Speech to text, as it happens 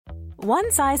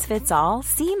One size fits all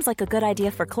seems like a good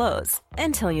idea for clothes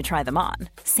until you try them on.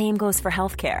 Same goes for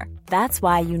healthcare. That's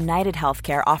why United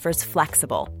Healthcare offers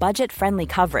flexible, budget-friendly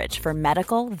coverage for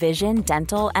medical, vision,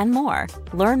 dental, and more.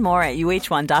 Learn more at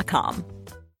uh1.com.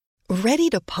 Ready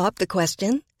to pop the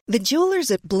question? The jewelers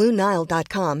at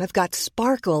BlueNile.com have got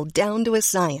sparkle down to a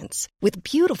science with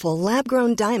beautiful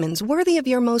lab-grown diamonds worthy of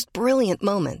your most brilliant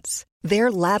moments.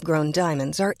 Their lab-grown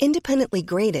diamonds are independently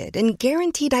graded and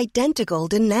guaranteed identical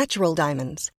to natural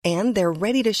diamonds. And they're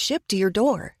ready to ship to your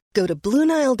door. Go to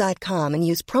BlueNile.com and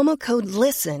use promo code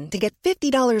LISTEN to get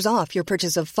 $50 off your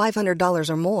purchase of $500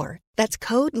 or more. That's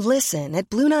code LISTEN at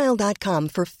BlueNile.com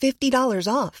for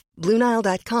 $50 off.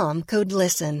 BlueNile.com, code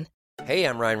LISTEN. Hey,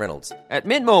 I'm Ryan Reynolds. At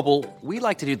Mint Mobile, we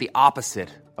like to do the opposite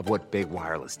of what Big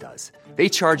Wireless does. They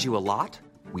charge you a lot.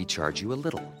 We charge you a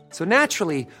little. So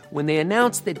naturally, when they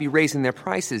announced they'd be raising their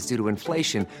prices due to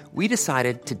inflation, we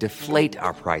decided to deflate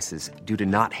our prices due to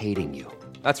not hating you.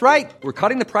 That's right. We're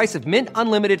cutting the price of Mint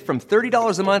Unlimited from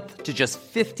 $30 a month to just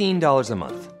 $15 a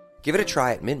month. Give it a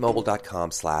try at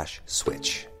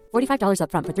mintmobile.com/switch. $45 up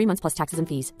front for 3 months plus taxes and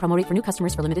fees. Promo rate for new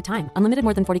customers for limited time. Unlimited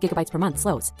more than 40 gigabytes per month.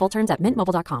 Slows full terms at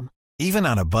mintmobile.com. Even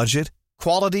on a budget,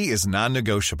 quality is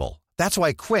non-negotiable. That's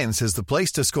why Quince is the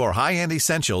place to score high-end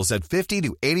essentials at 50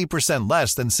 to 80%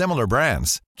 less than similar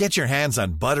brands. Get your hands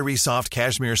on buttery soft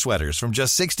cashmere sweaters from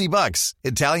just $60,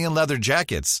 Italian leather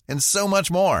jackets, and so much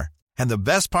more. And the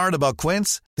best part about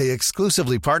Quince, they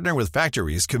exclusively partner with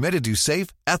factories committed to safe,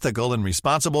 ethical, and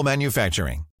responsible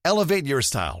manufacturing. Elevate your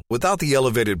style without the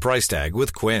elevated price tag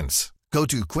with Quince. Go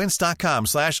to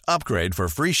quince.com/upgrade for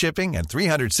free shipping and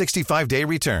 365-day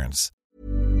returns.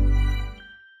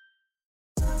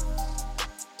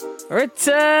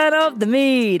 Return of the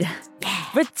Mead.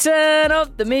 Return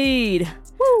of the Mead.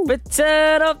 Woo.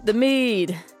 Return of the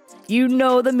Mead. You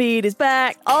know the mead is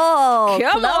back. Oh,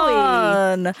 come Chloe.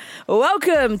 on.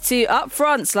 Welcome to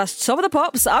Upfront / Top of the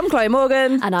Pops. I'm Chloe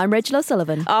Morgan. And I'm Rachel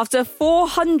O'Sullivan. After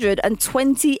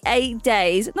 428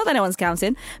 days, not that anyone's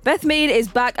counting, Beth Mead is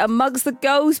back amongst the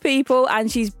goals people and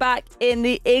she's back in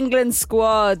the England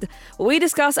squad. We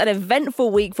discuss an eventful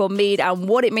week for Mead and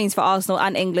what it means for Arsenal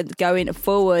and England going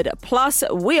forward. Plus,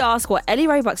 we ask what Ellie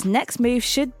Roebuck's next move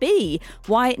should be,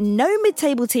 why no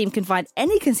mid-table team can find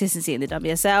any consistency in the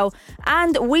WSL,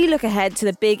 and we look ahead to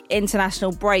the big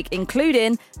international break,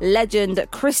 including legend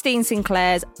Christine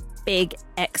Sinclair's big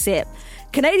exit.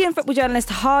 Canadian football journalist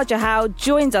Harja Howe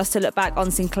joins us to look back on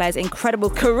Sinclair's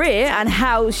incredible career and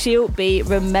how she'll be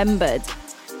remembered.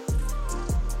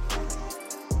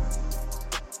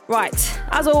 Right,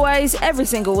 as always, every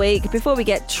single week, before we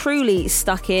get truly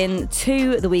stuck in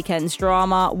to the weekend's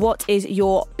drama, what is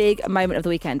your big moment of the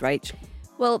weekend, Rach?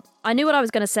 Well, I knew what I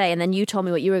was going to say, and then you told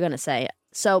me what you were going to say.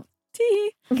 So,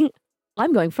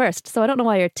 I'm going first, so I don't know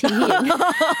why you're teeing.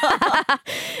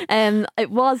 It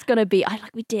was going to be,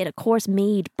 we did, of course,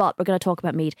 Mead, but we're going to talk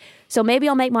about Mead. So maybe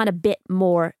I'll make mine a bit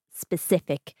more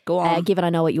specific. Go on. Given I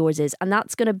know what yours is. And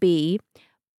that's going to be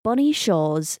Bunny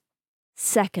Shaw's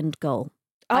second goal.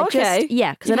 Oh, okay.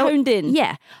 Because I honed in.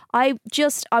 Yeah. I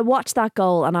watched that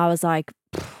goal and I was like,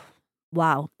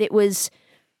 wow. It was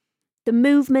the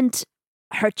movement,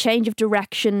 her change of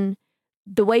direction,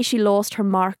 the way she lost her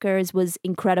markers was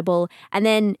incredible. And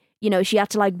then, she had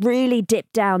to really dip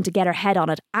down to get her head on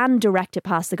it and direct it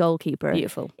past the goalkeeper.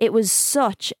 Beautiful. It was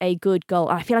such a good goal.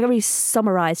 I feel like I really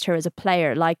summarised her as a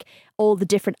player, like all the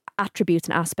different attributes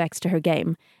and aspects to her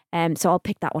game. So I'll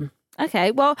pick that one.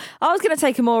 Okay, well, I was going to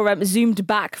take a more zoomed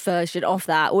back version of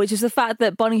that, which is the fact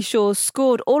that Bunny Shaw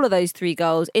scored all of those 3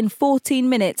 goals in 14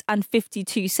 minutes and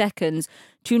 52 seconds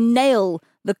to nail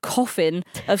the coffin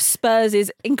of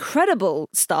Spurs' incredible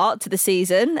start to the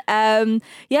season.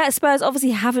 Spurs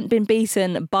obviously haven't been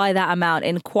beaten by that amount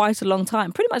in quite a long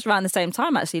time. Pretty much around the same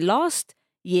time, actually. Last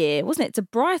year, wasn't it, to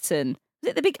Brighton? Was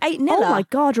it the big 8-0? Oh my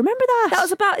God, remember that? That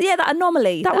was about, that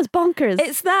anomaly. That was bonkers.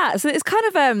 It's that. So it's kind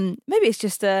of, maybe it's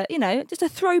just a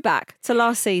throwback to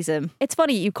last season. It's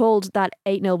funny, you called that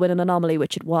 8-0 win an anomaly,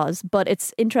 which it was, but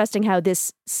it's interesting how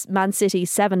this Man City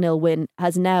 7-0 win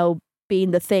has now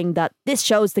been the thing that this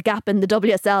shows the gap in the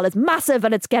WSL is massive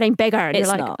and it's getting bigger. And it's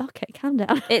you're like, not. Okay, calm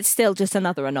down. It's still just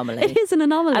another anomaly. It is an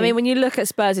anomaly. I mean, when you look at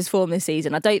Spurs' form this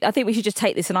season, I think we should just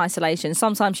take this in isolation.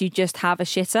 Sometimes you just have a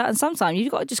shitter and sometimes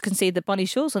you've got to just concede that Bunny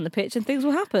Shaw's on the pitch and things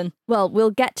will happen. Well,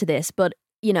 we'll get to this, but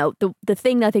the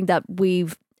thing I think that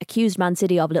we've accused Man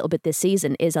City of a little bit this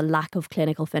season is a lack of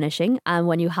clinical finishing. And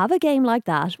when you have a game like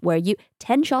that where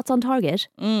 10 shots on target,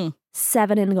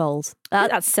 7 in goals.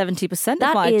 That's 70% if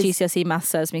my GCSE maths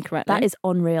serves me correctly. That is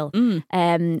unreal.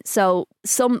 So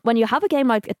when you have a game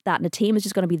like that and the team is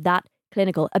just going to be that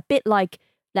clinical, a bit like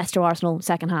Leicester Arsenal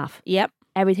second half. Yep.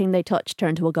 everything they touched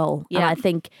turned to a goal. Yeah. And I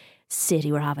think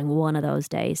City were having one of those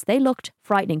days. They looked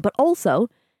frightening, but also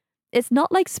it's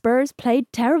not like Spurs played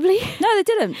terribly. No, they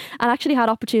didn't. And actually had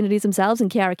opportunities themselves,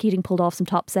 and Kiara Keating pulled off some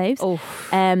top saves. Oh.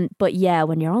 But yeah,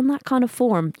 when you're on that kind of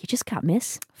form, you just can't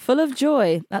miss. Full of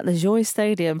joy at the Joy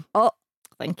Stadium. Oh,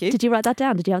 thank you. did you write that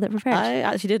down? Did you have that prepared? I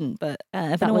actually didn't, but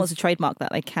if anyone wants to trademark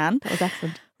that, they can. That was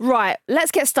excellent. Right,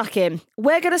 let's get stuck in.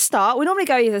 We're going to start. We normally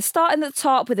go either start at the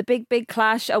top with a big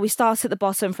clash, or we start at the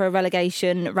bottom for a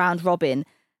relegation round robin.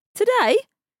 Today,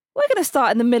 we're going to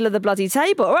start in the middle of the bloody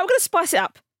table. All right, we're going to spice it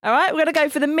up. All right, we're going to go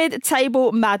for the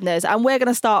mid-table madness, and we're going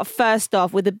to start first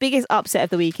off with the biggest upset of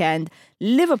the weekend,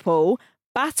 Liverpool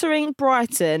battering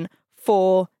Brighton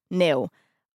 4-0.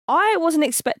 I wasn't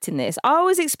expecting this. I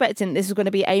was expecting this was going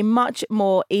to be a much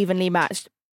more evenly matched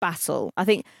battle. I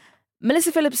think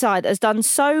Melissa Phillips' side has done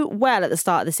so well at the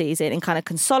start of the season in kind of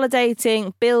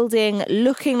consolidating, building,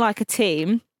 looking like a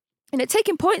team.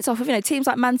 Taking points off of, teams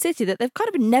like Man City that they've kind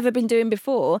of never been doing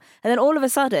before. And then all of a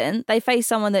sudden, they face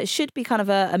someone that should be kind of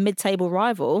a mid-table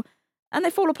rival, and they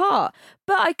fall apart.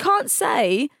 But I can't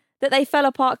say that they fell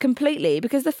apart completely,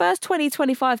 because the first 20,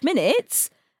 25 minutes,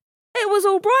 it was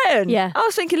all Brighton. Yeah. I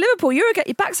was thinking, Liverpool, your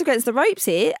back's against the ropes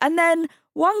here. And then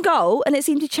one goal, and it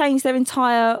seemed to change their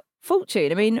entire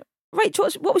fortune. I mean, Rachel,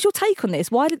 what was your take on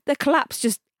this? Why did the collapse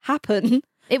just happen?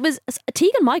 It was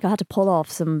Tegan Michael had to pull off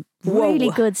some really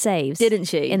good saves, didn't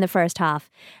she, in the first half?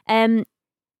 It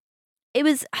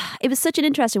was such an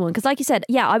interesting one because, like you said,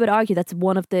 yeah, I would argue that's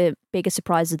one of the biggest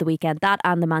surprises of the weekend. That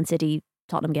and the Man City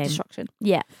Tottenham game, destruction.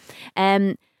 Yeah,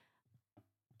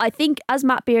 I think, as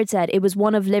Matt Beard said, it was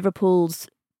one of Liverpool's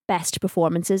best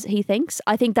performances. He thinks.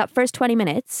 I think that first 20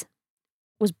 minutes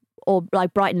was all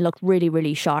like Brighton looked really,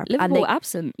 really sharp. Liverpool and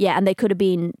absent. Yeah, and they could have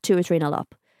been 2 or 3-0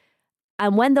 up.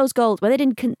 And when they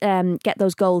didn't get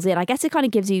those goals in, I guess it kind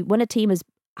of gives you, when a team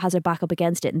has their back up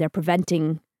against it and they're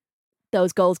preventing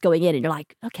those goals going in, and you're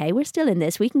like, okay, we're still in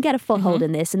this. We can get a foothold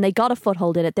in this. And they got a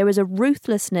foothold in it. There was a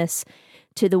ruthlessness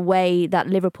to the way that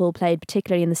Liverpool played,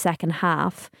 particularly in the second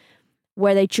half,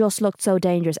 where they just looked so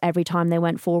dangerous every time they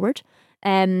went forward.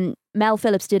 Mel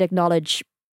Phillips did acknowledge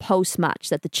post-match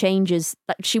that the changes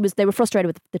that they were frustrated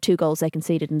with the 2 goals they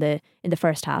conceded in the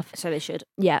first half. So they should.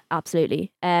 Yeah,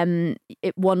 absolutely.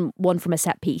 It one from a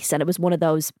set piece, and it was one of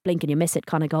those blink and you miss it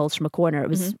kind of goals from a corner. It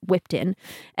was whipped in.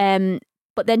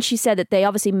 But then she said that they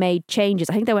obviously made changes.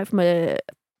 I think they went from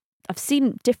I've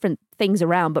seen different things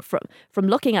around, but from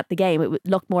looking at the game, it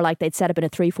looked more like they'd set up in a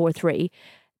 3-4-3.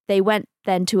 They went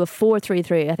then to a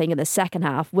 4-3-3, I think, in the second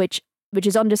half, which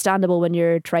is understandable when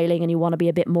you're trailing and you want to be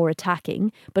a bit more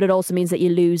attacking, but it also means that you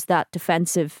lose that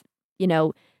defensive,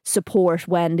 support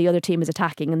when the other team is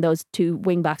attacking, and those 2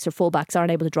 wing backs or full backs aren't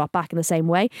able to drop back in the same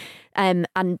way. And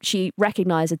she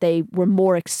recognised that they were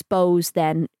more exposed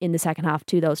then in the second half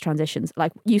to those transitions.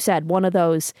 Like you said, one of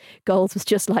those goals was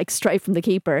just like straight from the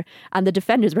keeper, and the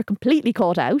defenders were completely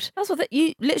caught out. That's what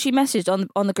you literally messaged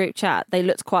on the group chat. They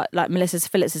looked quite, like Melissa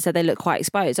Phillips had said, they looked quite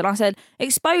exposed. And I said,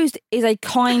 exposed is a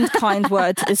kind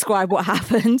word to describe what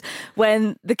happened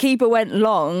when the keeper went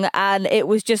long, and it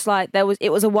was just like it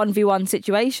was a 1v1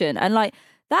 situation. And like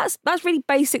that's really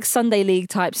basic Sunday league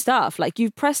type stuff. Like,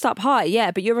 you've pressed up high,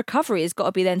 yeah, but your recovery has got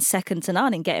to be then second to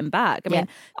none in getting back. I mean,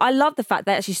 I love the fact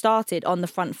that she started on the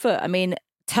front foot. I mean,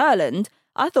 Turland,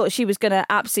 I thought she was going to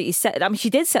absolutely she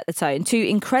did set the tone. 2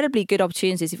 incredibly good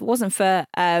opportunities. If it wasn't for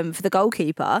the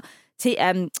goalkeeper,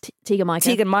 Tegan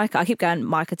Micah, I keep going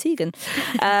Micah Tegan,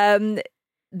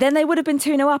 then they would have been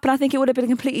 2-0 up, and I think it would have been a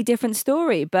completely different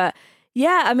story. But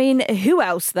yeah, I mean, who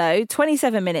else though?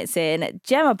 27 minutes in,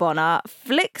 Gemma Bonner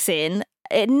flicks in.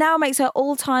 It now makes her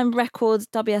all-time record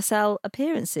WSL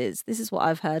appearances. This is what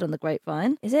I've heard on the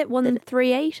grapevine. Is it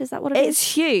 138? Is that what it is?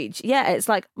 It's huge. Yeah, it's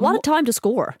like... What a time to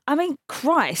score. I mean,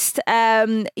 Christ. Yeah,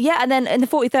 and then in the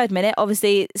 43rd minute,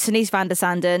 obviously, Denise van der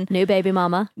Sanden. New baby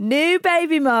mama.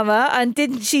 And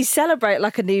didn't she celebrate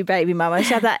like a new baby mama?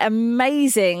 She had that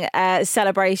amazing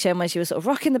celebration when she was sort of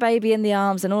rocking the baby in the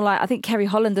arms and all that. I think Kerry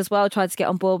Holland as well tried to get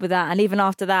on board with that. And even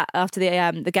after that, after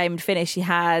the game had finished, she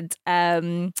had...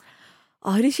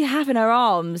 who did she have in her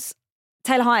arms?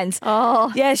 Taylor Hines.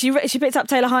 Oh. Yeah, she picked up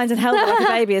Taylor Hines and held her like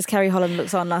a baby as Kerry Holland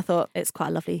looks on. And I thought it's quite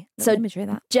a lovely imagery of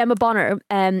that. Gemma Bonner,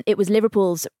 it was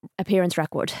Liverpool's appearance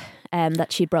record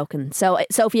that she'd broken. So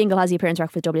Sophie Ingle has the appearance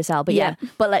record for WSL.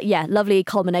 But lovely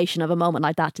culmination of a moment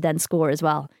like that to then score as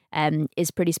well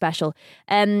is pretty special.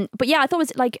 But yeah, I thought it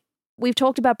was like, we've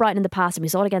talked about Brighton in the past, and we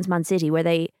saw it against Man City, where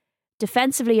they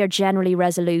defensively are generally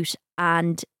resolute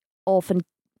and often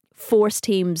force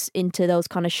teams into those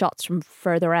kind of shots from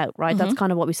further out, right? That's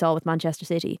kind of what we saw with Manchester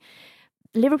City.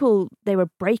 Liverpool, they were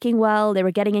breaking well. They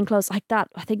were getting in close like that.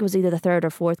 I think it was either the third or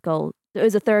fourth goal. It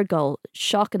was a third goal,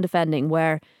 shocking defending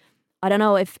where I don't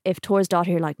know if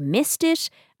Torsdottir like missed it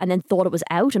and then thought it was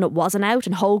out and it wasn't out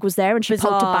and Hogue was there and she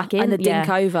poked it back in. And the dink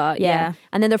over, yeah.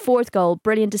 And then their fourth goal,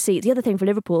 brilliant to see. The other thing for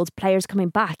Liverpool is players coming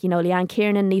back. You know, Leanne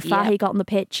Kiernan, Niamh Fahey got on the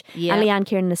pitch and Leanne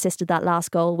Kiernan assisted that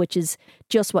last goal, which is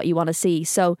just what you want to see.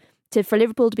 So for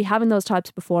Liverpool to be having those types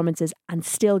of performances and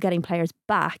still getting players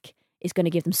back is going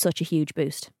to give them such a huge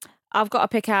boost. I've got to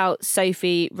pick out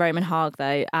Sophie Roman-Hague,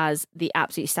 though, as the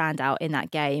absolute standout in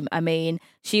that game. I mean,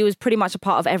 she was pretty much a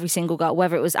part of every single goal,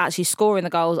 whether it was actually scoring the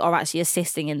goals or actually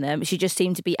assisting in them. She just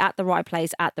seemed to be at the right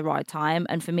place at the right time.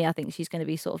 And for me, I think she's going to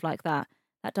be sort of like that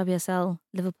WSL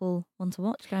Liverpool one to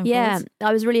watch going forward.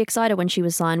 I was really excited when she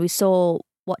was signed. We saw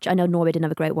I know Norway didn't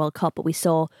have a great World Cup, but we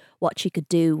saw what she could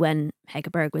do when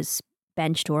Hegerberg was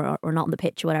benched or not on the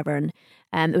pitch or whatever,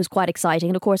 and it was quite exciting.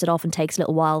 And of course it often takes a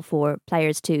little while for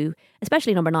players to,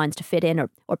 especially number 9s, to fit in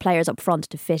or players up front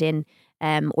to fit in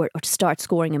or to start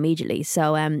scoring immediately.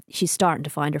 So she's starting to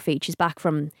find her feet. She's back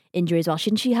from injury as well.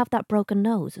 Shouldn't she have that broken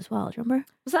nose as well? Do you remember?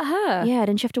 Was that her? Yeah,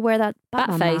 didn't she have to wear that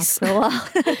Batman face mask for a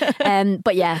while?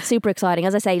 But yeah, super exciting.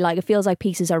 As I say, like it feels like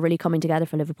pieces are really coming together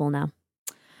for Liverpool now.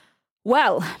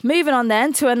 Well, moving on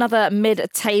then to another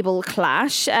mid-table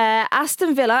clash.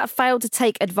 Aston Villa failed to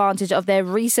take advantage of their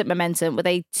recent momentum with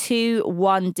a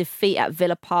 2-1 defeat at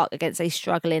Villa Park against a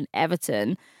struggling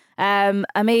Everton.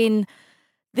 I mean,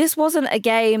 this wasn't a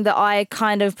game that I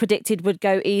kind of predicted would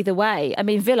go either way. I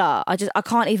mean, Villa, I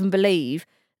can't even believe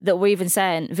that we're even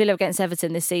saying Villa against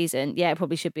Everton this season. Yeah, it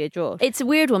probably should be a draw. It's a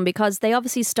weird one because they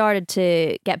obviously started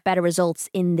to get better results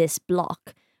in this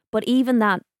block. But even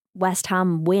that West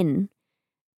Ham win,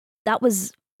 that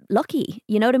was lucky.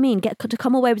 You know what I mean? To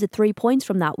come away with the 3 points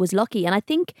from that was lucky. And I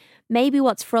think maybe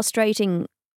what's frustrating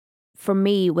for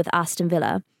me with Aston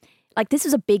Villa, like this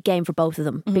is a big game for both of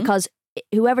them because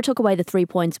whoever took away the 3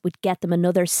 points would get them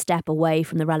another step away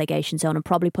from the relegation zone and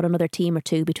probably put another team or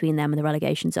two between them and the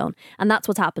relegation zone. And that's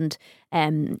what's happened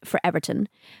for Everton.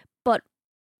 But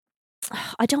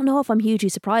I don't know if I'm hugely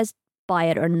surprised by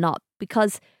it or not,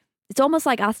 because it's almost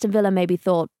like Aston Villa maybe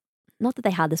thought, not that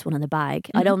they had this one in the bag.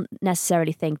 I don't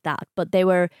necessarily think that, but they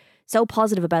were so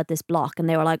positive about this block and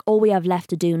they were like, all we have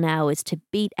left to do now is to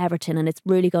beat Everton and it's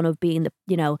really going to be in the,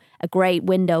 you know, a great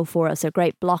window for us, a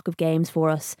great block of games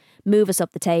for us, move us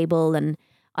up the table. And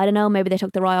I don't know, maybe they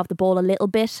took their eye off the ball a little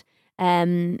bit.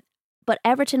 But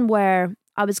Everton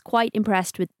I was quite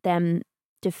impressed with them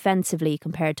defensively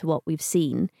compared to what we've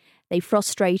seen. They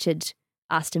frustrated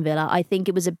Aston Villa. I think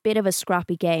it was a bit of a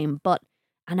scrappy game,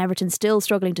 and Everton still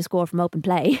struggling to score from open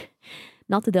play.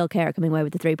 Not that they'll care coming away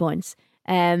with the 3 points.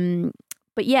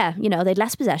 But yeah, you know, they had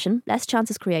less possession, less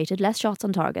chances created, less shots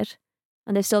on target,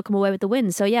 and they've still come away with the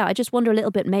win. So yeah, I just wonder a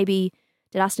little bit, maybe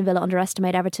did Aston Villa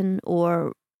underestimate Everton,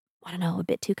 or I don't know, a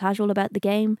bit too casual about the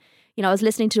game? You know, I was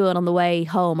listening to it on the way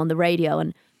home on the radio,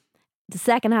 and the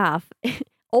second half,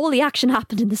 all the action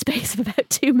happened in the space of about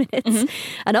 2 minutes.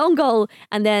 An own goal,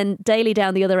 and then Daly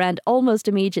down the other end almost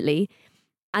immediately.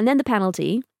 And then the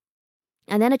penalty.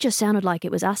 And then it just sounded like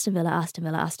it was Aston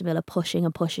Villa pushing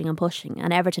and pushing and pushing.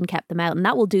 And Everton kept them out. And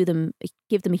that will give them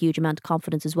a huge amount of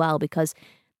confidence as well, because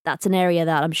that's an area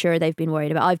that I'm sure they've been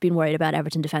worried about. I've been worried about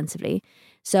Everton defensively.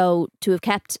 So to have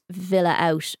kept Villa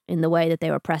out in the way that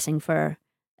they were pressing for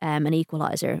an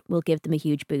equaliser will give them a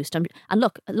huge boost. And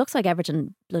look, it looks like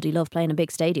Everton bloody love playing a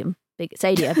big stadia,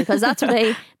 because that's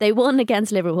where they won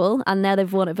against Liverpool and now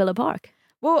they've won at Villa Park.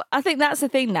 Well, I think that's the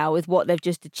thing now with what they've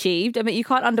just achieved. I mean, you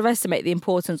can't underestimate the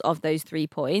importance of those 3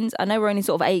 points. I know we're only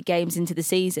sort of 8 games into the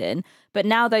season, but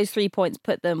now those 3 points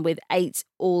put them with 8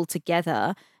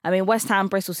 altogether. I mean, West Ham,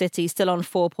 Bristol City still on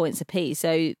 4 points apiece.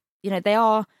 So, you know, they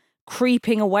are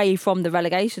creeping away from the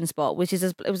relegation spot, which is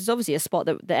it was obviously a spot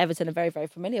that Everton are very, very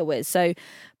familiar with. So,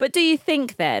 but do you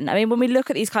think then, I mean, when we look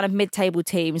at these kind of mid-table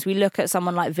teams, we look at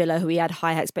someone like Villa, who we had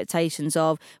high expectations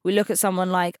of, we look at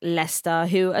someone like Leicester,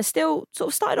 who are still sort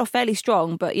of started off fairly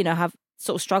strong, but, you know, have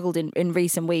sort of struggled in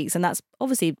recent weeks. And that's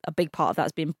obviously a big part of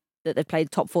that's been that they've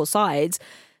played top 4 sides.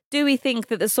 Do we think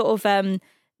that the sort of, that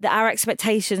our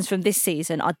expectations from this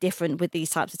season are different with these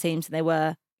types of teams than they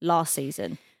were last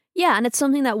season? Yeah, and it's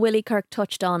something that Willie Kirk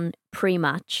touched on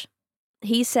pre-match.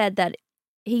 He said that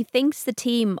he thinks the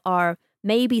team are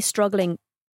maybe struggling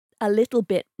a little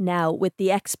bit now with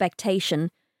the expectation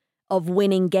of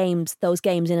winning those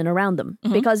games in and around them.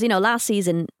 Because, you know, last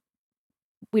season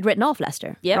we'd written off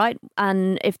Leicester, right?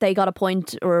 And if they got a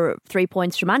point or 3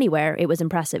 points from anywhere, it was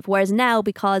impressive. Whereas now,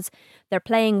 because they're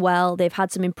playing well, they've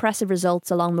had some impressive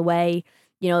results along the way.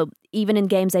 You know, even in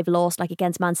games they've lost, like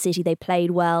against Man City, they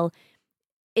played well.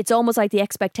 it's almost like the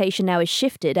expectation now is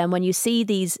shifted. And when you see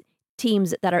these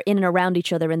teams that are in and around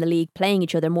each other in the league playing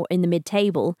each other more in the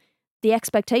mid-table, the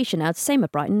expectation now, it's the same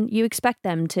at Brighton. You expect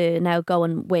them to now go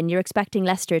and win. You're expecting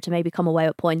Leicester to maybe come away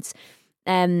with points.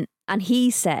 And he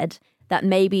said that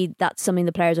maybe that's something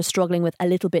the players are struggling with a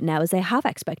little bit now, as they have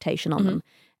expectation on them.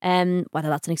 Whether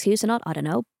that's an excuse or not, I don't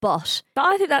know. But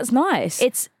I think that's nice.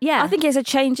 I think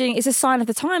it's a sign of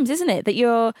the times, isn't it? That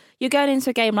you're going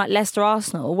into a game like Leicester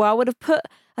Arsenal, where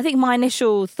I think my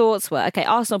initial thoughts were, okay,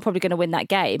 Arsenal are probably going to win that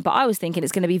game, but I was thinking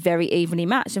it's going to be very evenly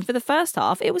matched. And for the first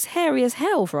half, it was hairy as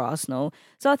hell for Arsenal.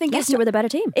 So I think Leicester were the better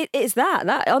team. It's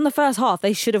that on the first half,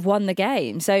 they should have won the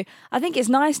game. So I think it's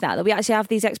nice now that we actually have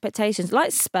these expectations.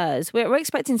 Like Spurs, we're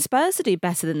expecting Spurs to do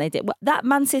better than they did. That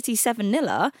Man City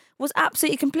 7-0 was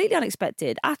absolutely completely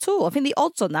unexpected at all. I think the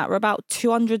odds on that were about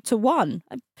 200 to 1.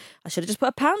 I should have just put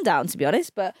a pound down, to be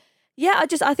honest, but yeah,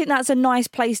 I think that's a nice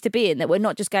place to be in, that we're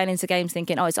not just going into games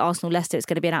thinking, oh, it's Arsenal Leicester, it's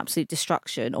going to be an absolute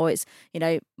destruction, or it's,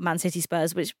 Man City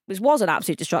Spurs, which was an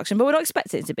absolute destruction, but we're not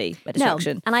expecting it to be a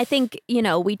destruction. No. And I think,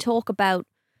 we talk about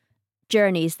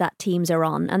journeys that teams are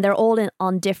on, and they're all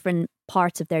on different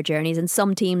parts of their journeys. And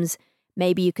some teams,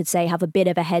 maybe you could say, have a bit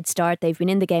of a head start. They've been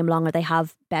in the game longer, they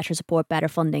have better support, better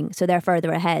funding, so they're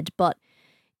further ahead. But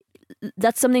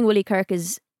that's something Willie Kirk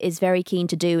is very keen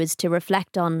to do, is to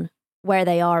reflect on where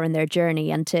they are in their journey,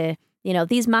 and to,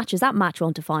 these matches, that match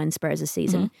won't define Spurs this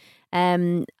season.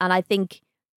 And I think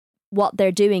what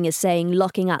they're doing is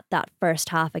looking at that first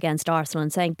half against Arsenal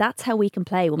and saying, that's how we can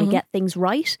play when we get things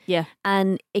right. Yeah.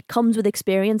 And it comes with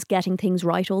experience, getting things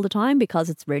right all the time,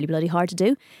 because it's really bloody hard to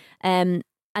do. And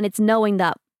it's knowing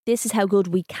that this is how good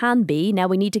we can be. Now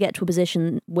we need to get to a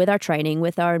position with our training,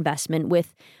 with our investment,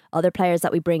 with other players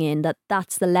that we bring in,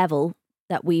 that's the level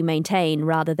that we maintain,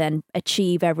 rather than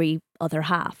achieve every other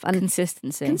half. And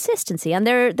consistency, and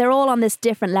they're all on this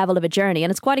different level of a journey,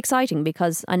 and it's quite exciting,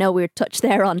 because I know we were touched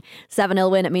there on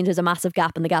 7-0 win. It means there's a massive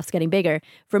gap, and the gap's getting bigger.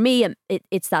 For me,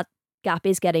 it's that gap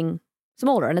is getting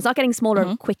smaller, and it's not getting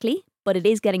smaller quickly, but it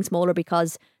is getting smaller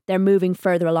because they're moving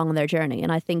further along on their journey.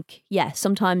 And I think,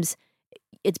 sometimes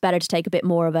it's better to take a bit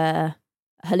more of a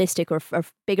holistic or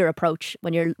bigger approach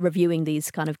when you're reviewing these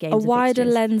kind of games. A wider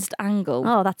lensed angle.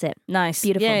 Oh, that's it. Nice.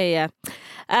 Beautiful. Yeah.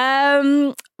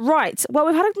 Right. Well,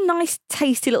 we've had a nice,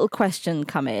 tasty little question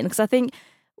come in, because I think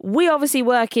we obviously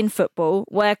work in football.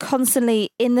 We're constantly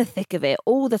in the thick of it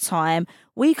all the time.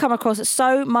 We come across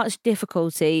so much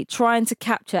difficulty trying to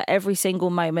capture every single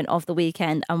moment of the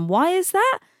weekend. And why is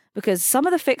that? Because some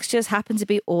of the fixtures happen to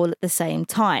be all at the same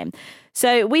time.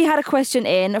 So we had a question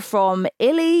in from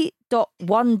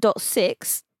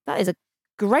Illy.1.6. That is a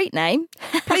great name.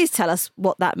 Please tell us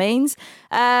what that means.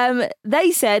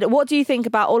 They said, what do you think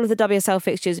about all of the WSL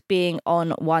fixtures being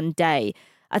on one day?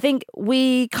 I think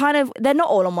they're not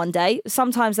all on one day.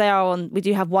 Sometimes we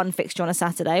do have one fixture on a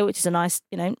Saturday, which is a nice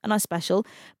special.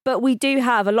 But we do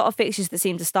have a lot of fixtures that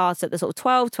seem to start at the sort of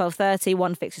 12:30.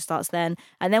 One fixture starts then.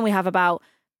 And then we have about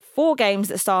 4 games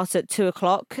that start at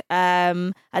 2:00,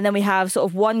 and then we have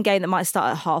sort of one game that might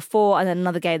start at 4:30, and then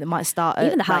another game that might start at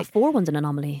even the 4:30 one's an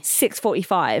anomaly.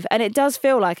 6:45, and it does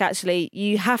feel like actually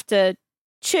you have to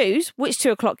choose which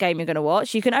 2:00 game you're going to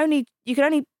watch. You can only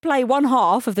play one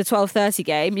half of the 12:30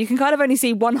 game. You can kind of only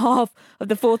see one half of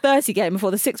the 4:30 game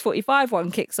before the 6:45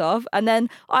 one kicks off. And then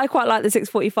I quite like the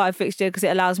 6:45 fixture because it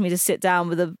allows me to sit down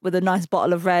with a nice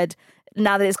bottle of red.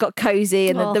 Now that it's got cosy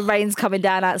and the rain's coming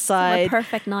down outside. It's a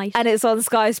perfect night. And it's on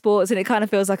Sky Sports, and it kind of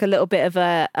feels like a little bit of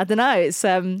I don't know, it's...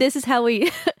 This is how we,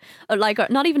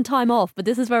 not even time off, but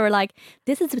this is where we're like,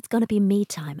 it's going to be me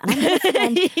time. And I'm going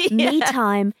to spend me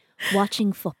time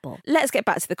watching football. Let's get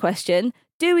back to the question.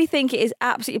 Do we think it is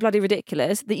absolutely bloody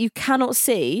ridiculous that you cannot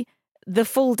see the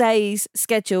full day's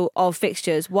schedule of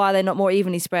fixtures? Why are they not more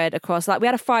evenly spread across? Like, we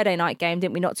had a Friday night game,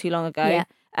 didn't we, not too long ago? Yeah.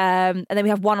 And then we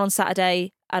have one on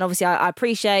Saturday. And obviously, I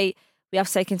appreciate we have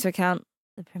to take into account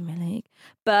the Premier League.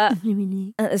 But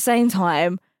at the same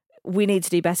time, we need to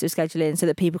do better with scheduling so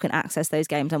that people can access those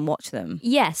games and watch them.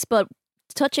 Yes, but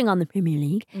touching on the Premier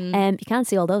League, you can't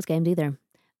see all those games either.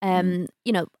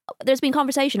 There's been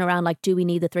conversation around, do we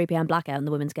need the 3 p.m. blackout in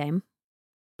the women's game?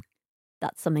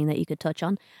 That's something that you could touch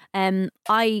on. I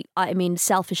mean,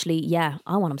 selfishly,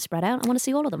 I want them spread out. I want to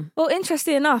see all of them. Well,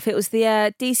 interestingly enough, it was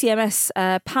the DCMS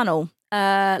panel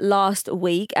last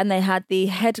week, and they had the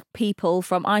head people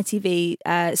from ITV,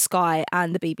 Sky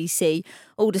and the BBC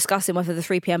all discussing whether the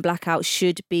 3 p.m. blackout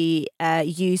should be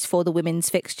used for the women's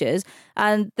fixtures.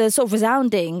 And the sort of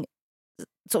resounding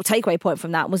sort of takeaway point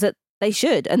from that was that they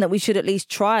should, and that we should at least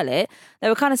trial it. They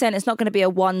were kind of saying it's not going to be a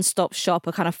one-stop shop,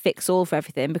 a kind of fix-all for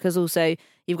everything, because also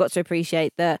you've got to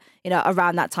appreciate that,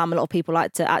 around that time, a lot of people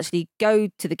like to actually go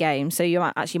to the game. So you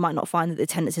might not find that the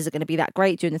attendances are going to be that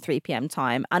great during the 3 p.m.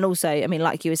 time. And also, I mean,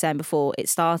 like you were saying before it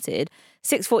started,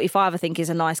 6:45, I think, is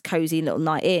a nice, cozy little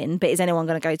night in. But is anyone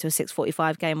going to go to a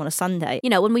 6:45 game on a Sunday?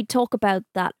 When we talk about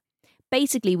that,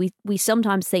 basically, we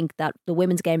sometimes think that the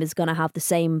women's game is going to have the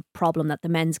same problem that the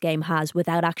men's game has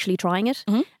without actually trying it.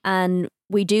 Mm-hmm. And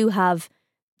we do have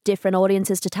different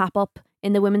audiences to tap up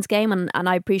in the women's game. And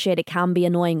I appreciate it can be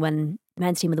annoying when the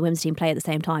men's team and the women's team play at the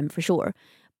same time, for sure.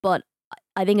 But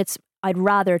I think I'd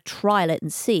rather trial it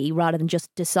and see rather than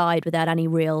just decide without any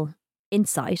real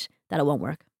insight that it won't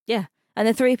work. Yeah. And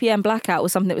the 3 p.m. blackout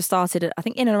was something that was started, I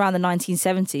think, in and around the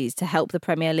 1970s to help the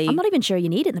Premier League. I'm not even sure you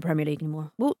need it in the Premier League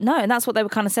anymore. Well, no, and that's what they were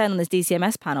kind of saying on this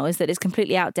DCMS panel, is that it's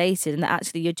completely outdated and that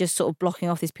actually you're just sort of blocking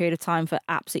off this period of time for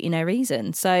absolutely no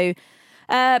reason. So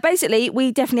basically,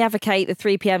 we definitely advocate the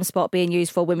 3 p.m. spot being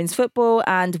used for women's football,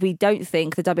 and we don't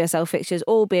think the WSL fixtures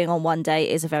all being on one day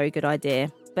is a very good idea.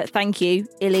 But thank you,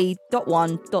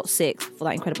 Illy.1.6, for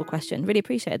that incredible question. Really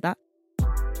appreciated that.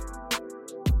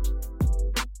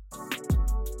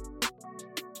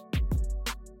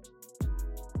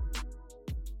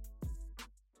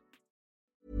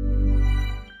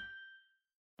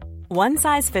 One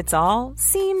size fits all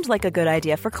seemed like a good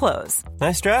idea for clothes.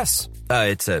 Nice dress.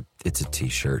 It's a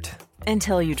t-shirt.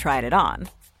 Until you tried it on.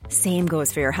 Same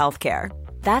goes for your healthcare.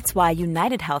 That's why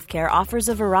United Healthcare offers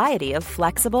a variety of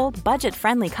flexible,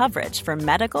 budget-friendly coverage for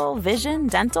medical, vision,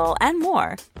 dental, and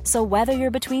more. So whether you're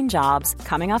between jobs,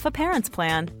 coming off a parent's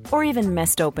plan, or even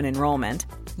missed open enrollment,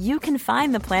 you can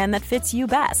find the plan that fits you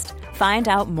best. Find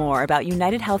out more about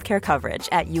United Healthcare coverage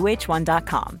at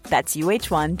uh1.com. That's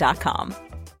uh1.com.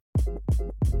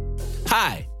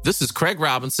 Hi, this is Craig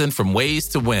Robinson from Ways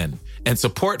to Win, and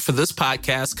support for this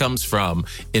podcast comes from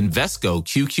Invesco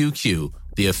QQQ,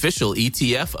 the official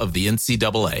ETF of the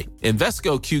NCAA.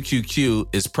 Invesco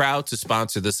QQQ is proud to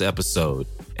sponsor this episode,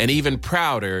 and even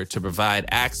prouder to provide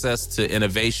access to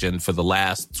innovation for the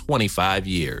last 25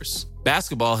 years.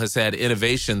 Basketball has had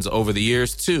innovations over the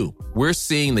years, too. We're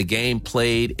seeing the game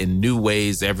played in new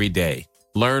ways every day.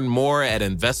 Learn more at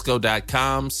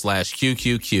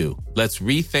Invesco.com/QQQ. Let's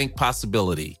rethink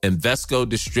possibility. Invesco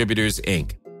Distributors,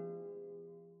 Inc.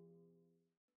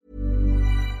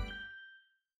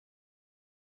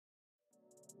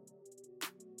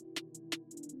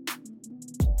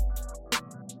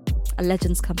 A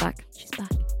legend's come back. She's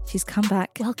back. She's come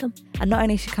back. Welcome. And not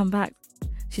only has she come back,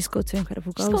 she scored 2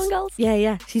 incredible goals. She's scoring goals?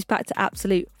 Yeah. She's back to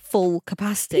absolute full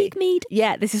capacity. Peak Mead.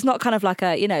 Yeah, this is not kind of like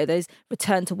those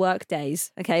return to work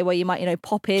days, okay, where you might,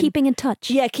 pop in. Keeping in touch.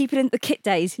 Yeah, keeping in the kit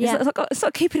days. Yeah. It's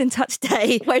not keeping in touch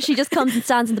day. Where she just comes and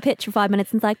stands in the pitch for 5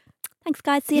 minutes and is like, thanks,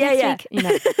 guys. See you next week.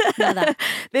 Know that.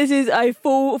 This is a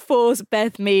full force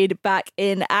Beth Mead back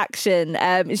in action.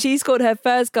 She scored her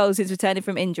first goal since returning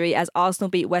from injury as Arsenal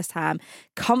beat West Ham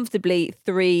comfortably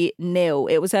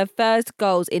 3-0. It was her first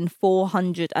goals in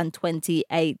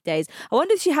 428 days. I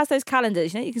wonder if she has those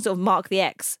calendars. You can sort of mark the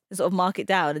X and sort of mark it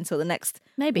down until the next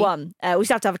one. We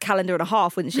should have to have a calendar and a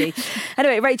half, wouldn't she?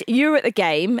 Anyway, Rach, you were at the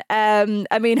game.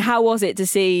 How was it to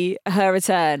see her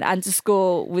return and to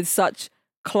score with such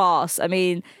class?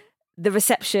 The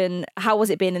reception, how was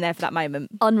it being in there for that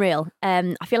moment? Unreal.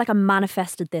 I feel like I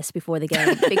manifested this before the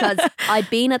game because I'd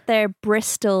been at their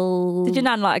Bristol... Did your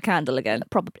nan light a candle again?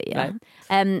 Probably, yeah. No.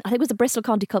 I think it was the Bristol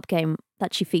County Cup game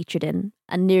that she featured in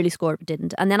and nearly scored but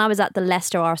didn't. And then I was at the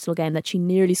Leicester Arsenal game that she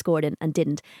nearly scored in and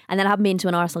didn't. And then I haven't been to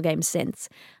an Arsenal game since.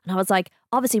 And I was like,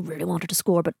 obviously really wanted to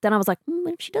score, but then I was like,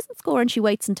 if she doesn't score and she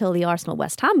waits until the Arsenal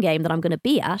West Ham game that I'm going to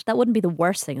be at, that wouldn't be the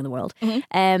worst thing in the world.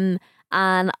 Mm-hmm.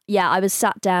 And yeah, I was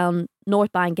sat down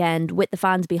North Bank End with the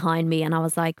fans behind me, and I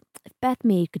was like, if Beth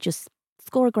Mead could just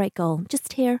score a great goal,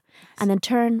 just here, and then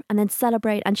turn and then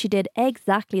celebrate, and she did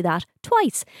exactly that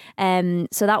twice.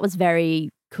 So that was very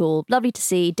cool, lovely to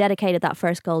see. Dedicated that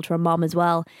first goal to her mom as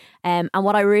well. And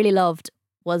what I really loved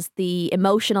was the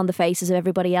emotion on the faces of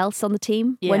everybody else on the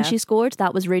team when she scored.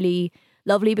 That was really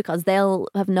lovely because they'll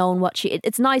have known what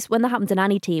it's nice when that happens in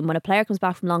any team, when a player comes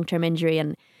back from long-term injury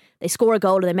and they score a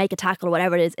goal or they make a tackle or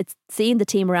whatever it is. It's seeing the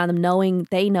team around them knowing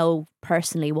they know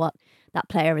personally what that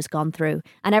player has gone through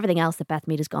and everything else that Beth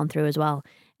Mead has gone through as well.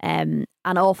 And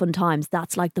oftentimes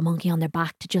that's like the monkey on their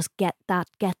back to just get that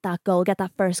goal, get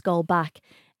that first goal back.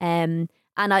 And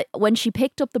when she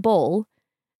picked up the ball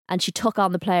and she took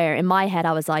on the player, in my head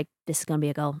I was like, this is going to be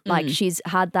a goal. Like she's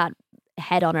had that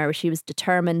head on her. She was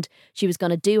determined. She was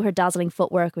going to do her dazzling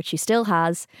footwork, which she still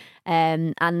has,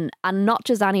 and not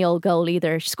just any old goal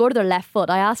either. She scored with her left foot.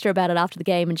 I asked her about it after the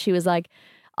game, and she was like,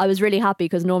 I was really happy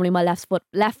because normally my left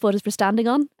foot is for standing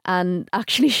on, and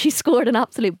actually she scored an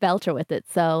absolute belter with it.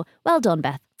 So well done,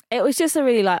 Beth. It was just a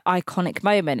really like iconic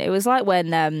moment. It was like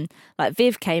when like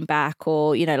Viv came back,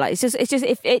 or like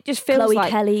it just feels Chloe like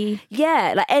Kelly.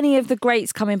 Yeah, like any of the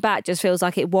greats coming back just feels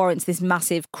like it warrants this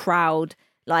massive crowd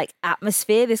like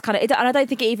atmosphere. This kind of, and I don't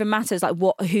think it even matters like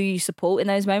who you support in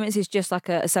those moments. It's just like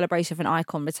a celebration of an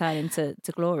icon returning to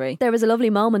glory. There was a lovely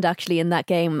moment actually in that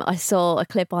game. I saw a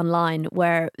clip online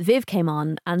where Viv came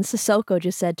on and Sissoko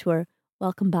just said to her,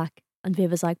 "Welcome back," and Viv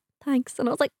was like, "Thanks." And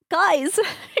I was like, guys,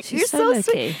 you're so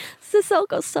sweet.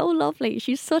 Sissoko's so lovely.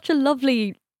 She's such a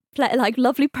lovely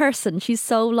person. She's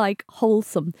so like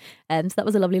wholesome. So that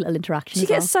was a lovely little interaction. She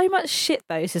gets so much shit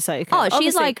though, Sissoko. Oh,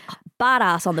 she's like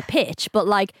badass on the pitch, but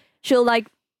like she'll like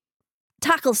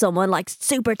tackle someone like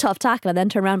super tough tackle and then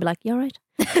turn around and be like, "You all right?"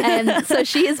 So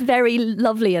she is very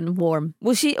lovely and warm.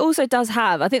 Well, she also does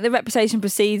have, I think the reputation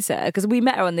precedes her, because we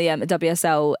met her on the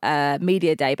WSL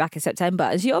media day back in September,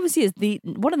 and she obviously is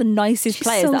one of the nicest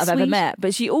players that I've ever met,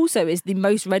 but she also is the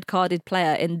most red carded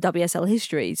player in WSL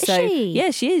history. So is she?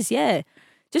 Yeah, she is. Yeah,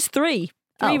 just three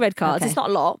red cards. Okay. It's not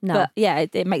a lot, no. but yeah,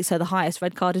 it makes her the highest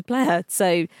red carded player.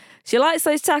 So she likes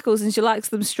those tackles and she likes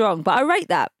them strong. But I rate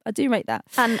that. I do rate that.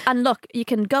 And look, you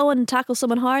can go and tackle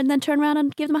someone hard and then turn around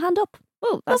and give them a hand up.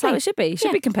 Well, that's how it should be. It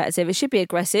should be competitive. It should be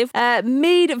aggressive.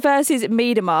 Mead versus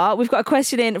Miedemar. We've got a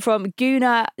question in from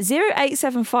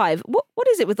Guna0875. What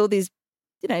is it with all these,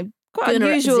 quite Guna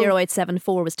unusual...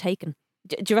 0874 was taken.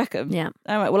 Do you reckon? Yeah.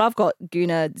 All right. Well, I've got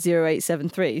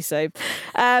Guna0873. So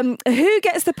who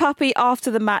gets the puppy after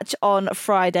the match on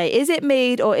Friday? Is it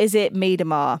Mead or is it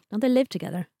Miedemar? And they live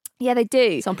together. Yeah, they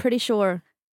do. So I'm pretty sure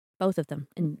both of them.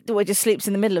 Or just sleeps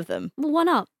in the middle of them? Well, why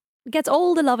not? It gets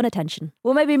all the love and attention.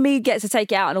 Well, maybe Mead gets to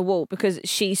take it out on a walk because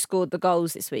she scored the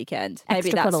goals this weekend. Maybe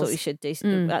Extra that's cuddles. what we should do.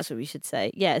 That's what we should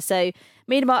say. Yeah, so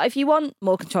Miedemar, if you want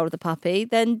more control of the puppy,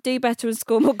 then do better and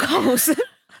score more goals.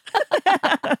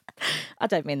 I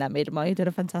don't mean that, Miedemar. You did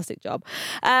a fantastic job.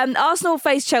 Arsenal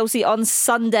face Chelsea on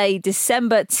Sunday,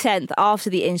 December 10th, after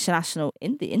the international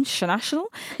break.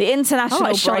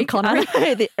 Sean Connery.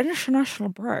 The international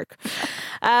break.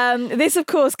 This, of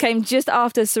course, came just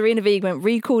after Serena Wiegman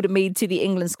recalled Mead to the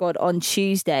England squad on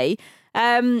Tuesday.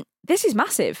 This is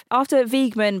massive. After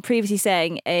Wiegman previously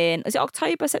saying in, was it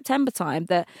October, September time,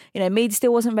 that, Mead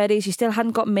still wasn't ready. She still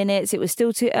hadn't got minutes. It was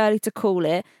still too early to call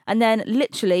it. And then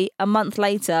literally a month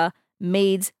later,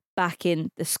 Mead's back in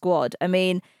the squad. I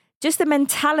mean, just the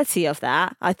mentality of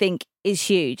that, I think, is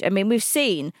huge. I mean, we've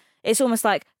seen, it's almost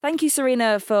like, thank you,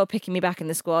 Serena, for picking me back in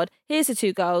the squad. Here's the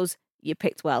 2 goals. You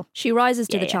picked well. She rises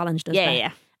to the challenge, doesn't it?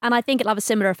 Yeah. And I think it'll have a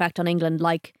similar effect on England.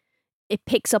 Like, it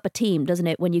picks up a team, doesn't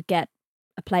it, when you get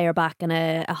a player back and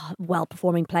a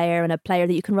well-performing player and a player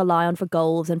that you can rely on for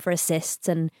goals and for assists,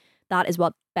 and that is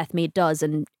what Beth Mead does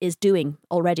and is doing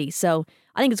already. So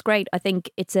I think it's great. I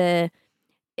think it's a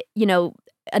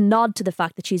nod to the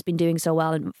fact that she's been doing so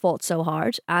well and fought so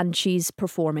hard and she's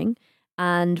performing,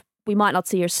 and we might not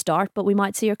see her start, but we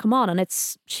might see her come on, and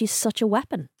she's such a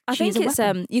weapon. I think it's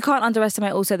you can't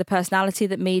underestimate also the personality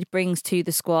that Mead brings to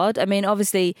the squad. I mean,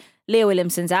 obviously Leah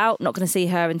Williamson's out, not going to see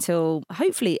her until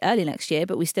hopefully early next year,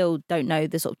 but we still don't know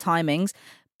the sort of timings.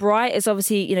 Bright is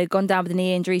obviously gone down with a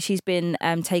knee injury. She's been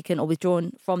taken or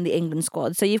withdrawn from the England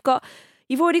squad. So you've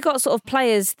already got sort of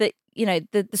players that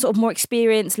the sort of more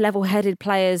experienced, level-headed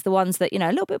players, the ones that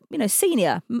a little bit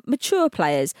senior, mature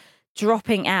players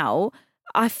dropping out.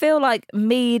 I feel like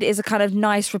Mead is a kind of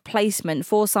nice replacement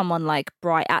for someone like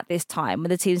Bright at this time when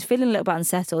the team's feeling a little bit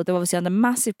unsettled. They're obviously under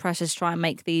massive pressure to try and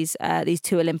make these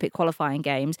 2 Olympic qualifying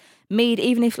games. Mead,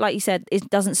 even if, like you said, it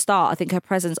doesn't start, I think her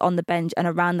presence on the bench and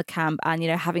around the camp and,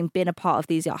 having been a part of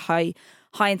these high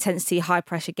intensity, high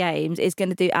pressure games is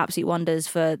going to do absolute wonders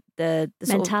for the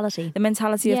mentality. The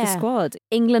mentality of the squad.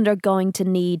 England are going to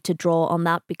need to draw on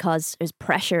that because there's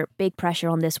pressure, big pressure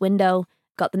on this window.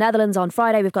 Got the Netherlands on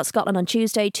Friday, we've got Scotland on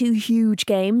Tuesday, 2 huge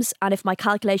games, and if my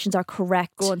calculations are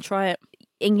correct, go on, try it.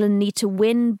 England need to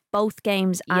win both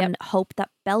games and hope that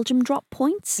Belgium drop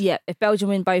points. Yeah, if Belgium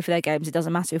win both of their games, it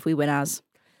doesn't matter if we win ours.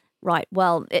 Right,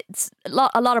 well, it's a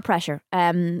lot of pressure.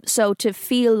 So to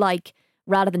feel like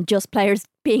rather than just players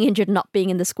being injured and not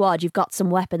being in the squad, you've got some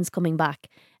weapons coming back.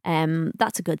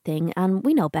 That's a good thing. And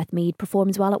we know Beth Mead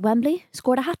performs well at Wembley,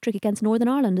 scored a hat-trick against Northern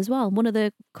Ireland as well, one of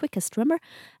the quickest, remember?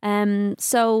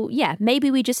 So yeah,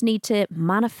 maybe we just need to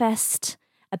manifest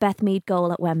a Beth Mead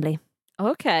goal at Wembley.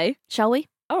 Okay. Shall we?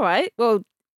 All right. Well,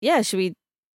 yeah, should we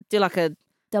do like a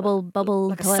double bubble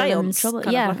like a coil and seance, trouble.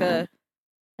 kind Yeah, of like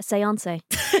a seance.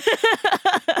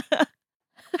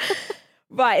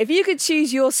 Right, if you could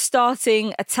choose your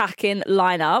starting attacking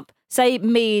lineup, say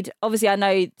Mead, obviously I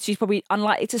know she's probably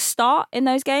unlikely to start in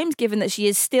those games, given that she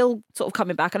is still sort of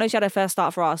coming back. I know she had her first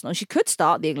start for Arsenal. She could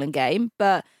start the England game,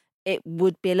 but it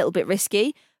would be a little bit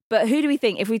risky. But who do we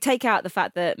think, if we take out the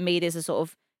fact that Mead is a sort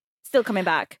of still coming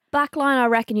back? Backline, I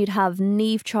reckon you'd have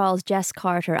Niamh Charles, Jess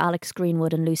Carter, Alex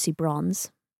Greenwood and Lucy Bronze.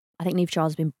 I think Niamh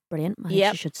Charles has been brilliant. I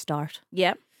think she should start.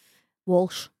 Yep.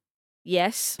 Walsh.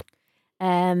 Yes.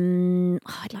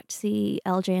 I'd like to see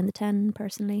LJ in the 10,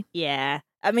 personally. Yeah.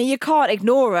 I mean, you can't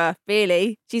ignore her,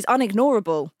 really. She's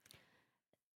unignorable.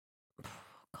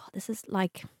 God, this is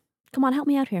like... Come on, help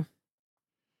me out here.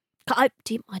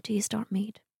 Do you start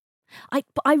Mead? I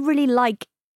really like...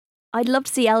 I'd love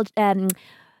to see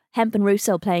Hemp and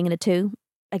Russo playing in a 2.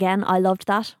 Again, I loved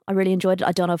that. I really enjoyed it.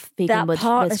 I don't know if Vegan would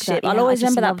partnership. risk that. I'll Yeah, always I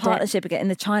just remember that loved it. partnership again in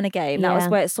the China game. That was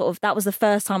where it that was the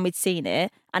first time we'd seen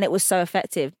it, and it was so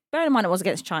effective. Bear in mind, it was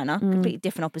against China, completely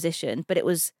different opposition, but it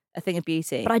was a thing of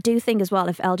beauty. But I do think as well,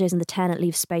 if LJ's in the 10, it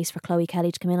leaves space for Chloe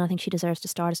Kelly to come in. I think she deserves to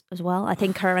start as well. I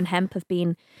think her and Hemp have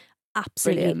been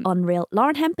absolutely unreal.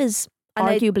 Lauren Hemp is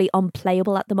arguably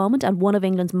unplayable at the moment and one of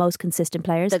England's most consistent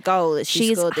players. The goal that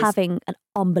she's scored having an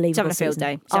unbelievable She's having a field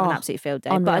day. She's having an absolute field day.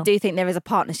 Unreal. But I do think there is a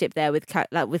partnership there with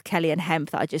Kelly and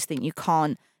Hemp that I just think you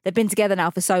can't. They've been together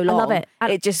now for so long. I love it.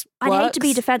 And it just I'd works. hate to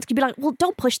be defensive. You'd be like, well,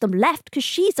 don't push them left because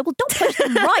she's... Well, don't push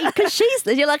them right because she's...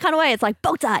 You're like, kind of way. It's like,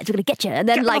 both sides are going to get you. And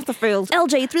then Get like, off the field.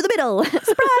 LJ through the middle.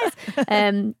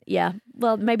 Surprise! Yeah.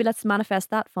 Well, maybe let's manifest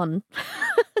that fun.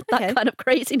 That kind of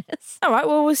craziness. All right,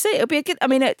 well, we'll see. It'll be a good... I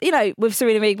mean, with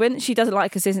Serena Wiegman, she doesn't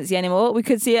like consistency anymore. We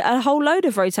could see a whole load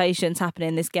of rotations happening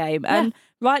in this game. And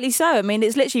rightly so. I mean,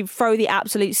 it's literally throw the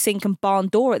absolute sink and barn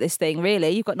door at this thing, really.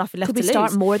 You've got nothing left to lose. Could we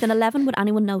start more than 11? Would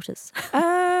anyone notice?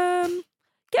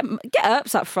 Get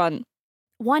Earps up front.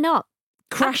 Why not?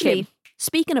 Crack Actually, him.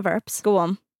 speaking of Earps. Go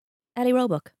on. Ellie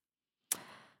Roebuck.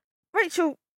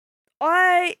 Rachel,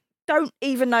 I don't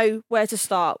even know where to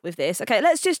start with this. Okay,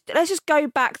 let's just go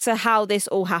back to how this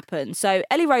all happened. So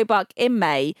Ellie Roebuck in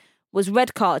May was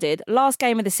red carded, last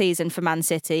game of the season for Man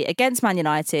City against Man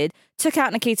United, took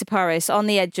out Nikita Paris on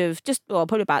the edge of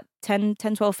probably about 10,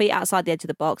 12 feet outside the edge of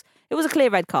the box. It was a clear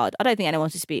red card. I don't think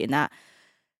anyone's disputing that.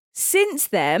 Since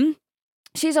then,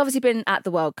 she's obviously been at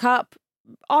the World Cup,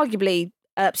 arguably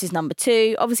Earps is number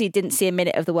 2. Obviously, didn't see a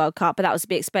minute of the World Cup, but that was to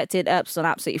be expected. Earps was on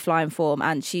absolutely flying form,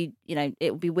 and she,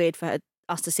 it would be weird for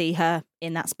us to see her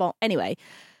in that spot. Anyway,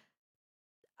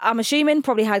 I'm assuming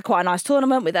probably had quite a nice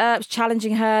tournament with Earps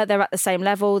challenging her. They're at the same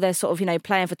level. They're sort of,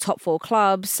 playing for top 4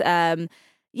 clubs. And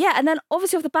then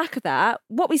obviously off the back of that,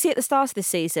 what we see at the start of this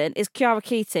season is Kiara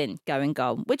Keating going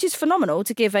goal, which is phenomenal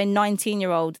to give a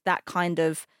 19-year-old that kind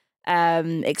of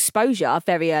exposure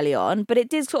very early on. But it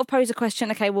did sort of pose a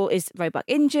question, okay, well, is Roebuck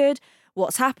injured?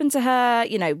 What's happened to her?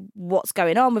 What's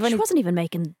going on? She wasn't even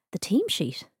making the team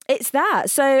sheet. It's that.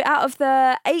 So out of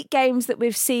the 8 games that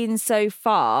we've seen so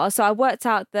far, so I worked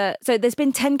out that, so there's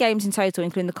been 10 games in total,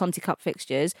 including the Conti Cup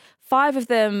fixtures. 5 of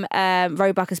them,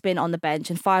 Roebuck has been on the bench,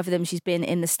 and 5 of them she's been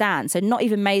in the stand. So not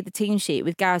even made the team sheet,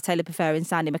 with Gareth Taylor preferring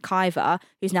Sandy McIver,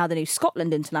 who's now the new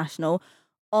Scotland international,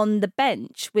 on the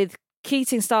bench, with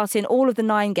Keating starting all of the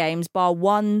 9 games, bar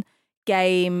 1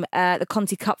 game, the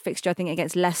Conti Cup fixture, I think,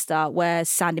 against Leicester, where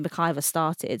Sandy McIver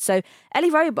started. So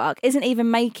Ellie Roebuck isn't even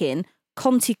making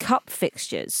Conti Cup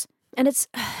fixtures. And it's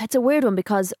a weird one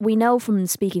because we know from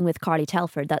speaking with Carly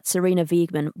Telford that Serena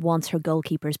Wiegman wants her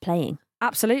goalkeepers playing.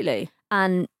 Absolutely.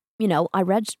 And, I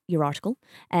read your article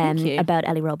about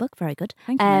Ellie Roebuck. Very good.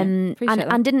 Thank you, mate. Appreciate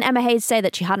that. And didn't Emma Hayes say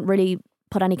that she hadn't really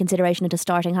put any consideration into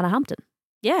starting Hannah Hampton?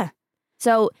 Yeah.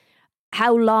 So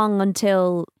how long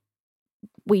until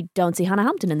we don't see Hannah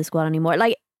Hampton in the squad anymore?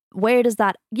 Like, where does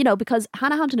that, because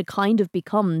Hannah Hampton had kind of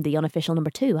become the unofficial number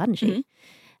 2, hadn't she?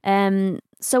 Mm-hmm.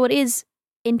 So it is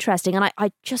interesting, and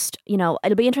I just,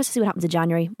 it'll be interesting to see what happens in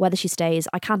January, whether she stays.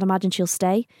 I can't imagine she'll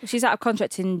stay. She's out of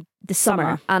contract in the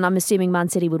summer, and I'm assuming Man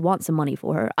City would want some money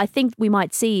for her. I think we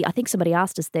might see, I think somebody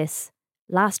asked us this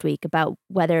last week about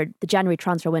whether the January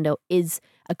transfer window is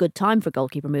a good time for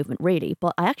goalkeeper movement, really,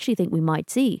 but I actually think we might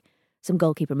see some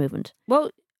goalkeeper movement. Well,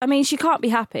 I mean, she can't be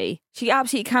happy. She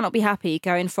absolutely cannot be happy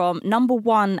going from number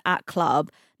 1 at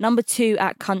club, number 2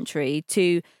 at country,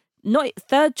 to not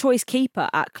third choice keeper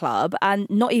at club, and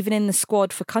not even in the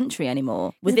squad for country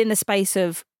anymore within the space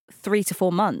of 3 to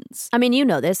 4 months. I mean,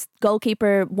 this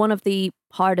goalkeeper, one of the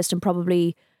hardest and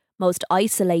probably most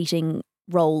isolating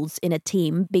roles in a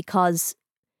team, because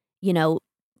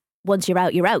once you're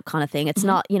out kind of thing. It's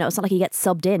not, it's not like you get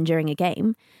subbed in during a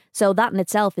game. So that in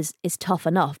itself is tough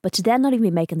enough. But to then not even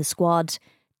be making the squad,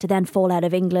 to then fall out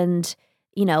of England,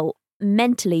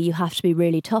 mentally you have to be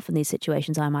really tough in these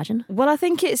situations, I imagine. Well, I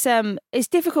think it's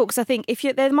difficult because I think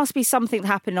there must be something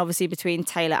happening obviously between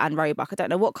Taylor and Roebuck. I don't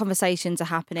know what conversations are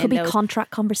happening. Could be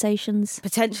contract conversations.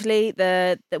 Potentially,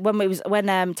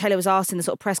 when Taylor was asked in the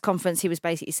sort of press conference, he was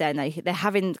basically saying they're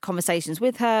having conversations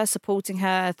with her, supporting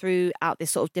her throughout this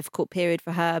sort of difficult period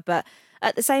for her. But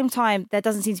at the same time, there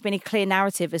doesn't seem to be any clear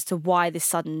narrative as to why this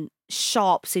sudden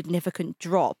significant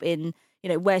drop in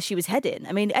where she was heading.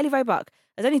 I mean, Ellie Roebuck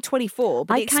is only 24,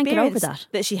 but the experience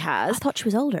that she has, I thought she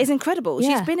was older, is incredible.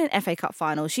 Yeah. She's been in FA Cup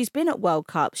finals. She's been at World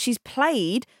Cup. She's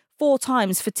played 4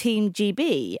 times for Team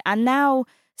GB. And now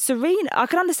Serena, I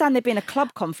can understand there being a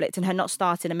club conflict and her not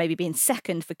starting and maybe being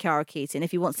second for Chiara Keating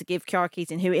if he wants to give Chiara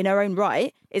Keating, who in her own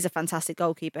right is a fantastic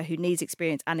goalkeeper who needs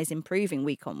experience and is improving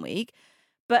week on week.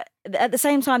 But at the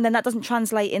same time, then that doesn't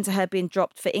translate into her being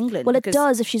dropped for England. Well, it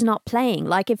does if she's not playing.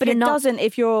 Doesn't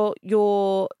if you're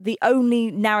the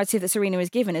only narrative that Serena is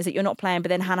given is that you're not playing, but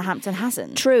then Hannah Hampton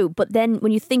hasn't. True, but then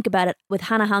when you think about it, with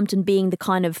Hannah Hampton being the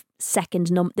kind of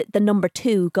the number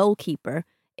 2 goalkeeper,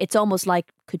 it's almost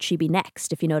like, could she be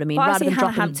next, if you know what I mean? But rather I see than Hannah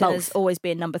dropping Hampton both. has always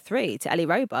been number 3 to Ellie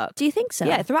Roebuck. Do you think so?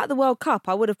 Yeah, throughout the World Cup,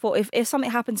 I would have thought if something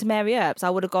happened to Mary Earps,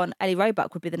 I would have gone Ellie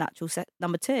Roebuck would be the natural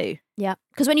number 2. Yeah,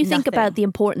 because when you think about the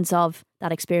importance of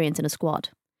that experience in a squad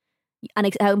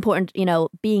and how important,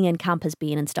 being in camp has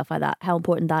been and stuff like that, how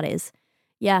important that is.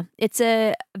 Yeah, it's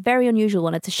a very unusual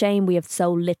one. It's a shame we have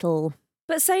so little.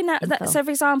 But saying that, so for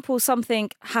example,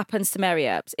 something happens to Mary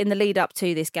Earps in the lead up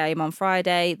to this game on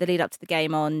Friday, the lead up to the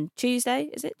game on Tuesday.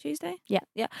 Is it Tuesday? Yeah.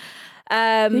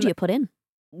 Yeah. Who do you put in?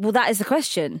 Well, that is the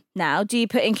question now. Do you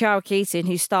put in Chiara Keating,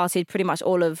 who started pretty much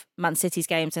all of Man City's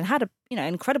games and had a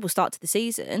incredible start to the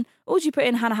season, or do you put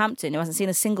in Hannah Hampton, who hasn't seen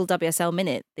a single WSL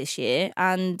minute this year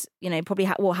and probably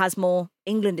has more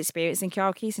England experience than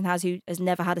Chiara Keating has, who has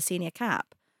never had a senior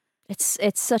cap?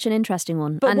 It's such an interesting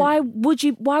one. But why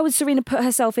would Serena put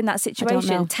herself in that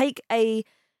situation?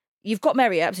 You've got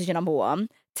Mary Earps as your number 1.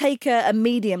 Take a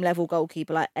medium level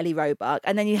goalkeeper like Ellie Roebuck,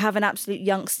 and then you have an absolute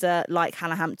youngster like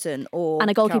Hannah Hampton and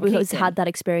a goalkeeper who's had that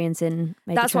experience in.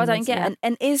 That's what I don't get. Yeah.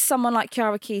 And is someone like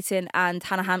Chiara Keating and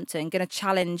Hannah Hampton going to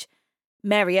challenge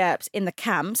Mary Earps in the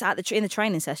camps in the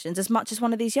training sessions as much as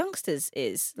one of these youngsters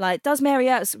is? Like, does Mary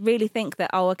Earps really think that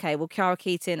Chiara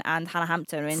Keating and Hannah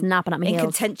Hampton are in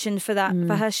contention for that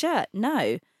for her shirt?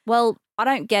 No. Well, I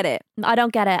don't get it.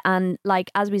 And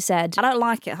as we said, I don't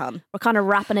like it, hun. We're kind of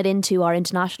wrapping it into our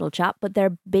international chat, but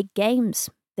they're big games.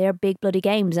 They're big bloody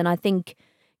games. And I think,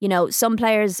 some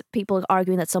players, people are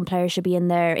arguing that some players should be in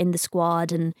the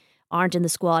squad and aren't in the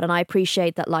squad. And I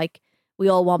appreciate that, we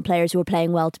all want players who are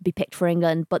playing well to be picked for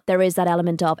England, but there is that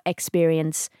element of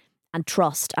experience and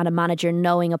trust and a manager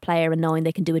knowing a player and knowing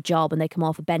they can do a job when they come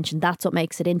off a bench. And that's what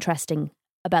makes it interesting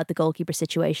about the goalkeeper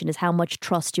situation, is how much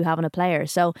trust you have in a player.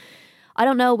 So I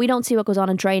don't know. We don't see what goes on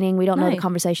in training. We don't know the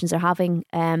conversations they're having.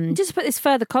 Just to put this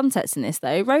further context in this,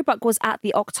 though, Roebuck was at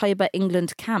the October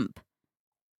England camp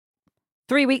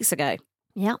 3 weeks ago.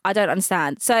 Yeah. I don't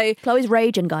understand. So Chloe's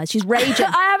raging, guys. She's raging.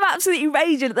 I am absolutely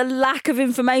raging at the lack of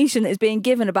information that is being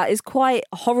given about this quite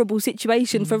horrible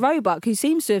situation for Roebuck, who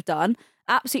seems to have done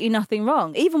absolutely nothing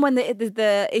wrong. Even when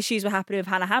the issues were happening with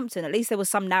Hannah Hampton, at least there was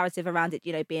some narrative around it,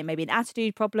 being maybe an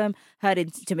attitude problem, her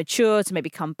to mature, to maybe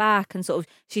come back, and sort of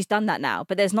she's done that now.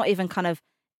 But there's not even kind of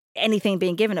anything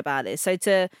being given about it. So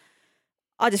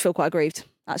I just feel quite aggrieved,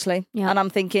 actually. Yeah. And I'm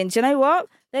thinking, do you know what?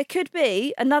 There could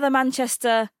be another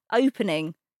Manchester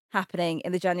opening happening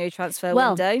in the January transfer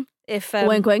window. If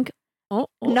wink, wink.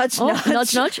 Nudge.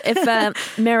 Nudge.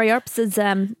 If Mary Earps is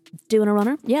doing a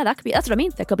runner, yeah, that's what I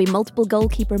mean. There could be multiple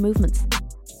goalkeeper movements.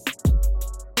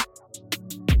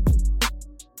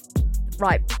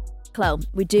 Right, Chloe,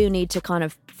 we do need to kind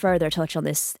of further touch on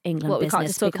this England business. We can't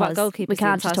just talk about goalkeepers. We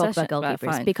can't just talk about goalkeepers,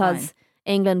 right, because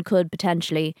England could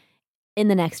potentially, in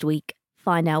the next week,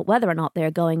 find out whether or not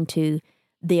they're going to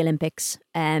the Olympics,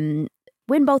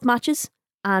 win both matches,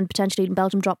 and potentially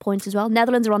Belgium drop points as well.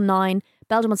 Netherlands are on 9,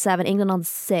 Belgium on 7, England on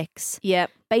 6. Yeah.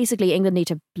 Basically, England need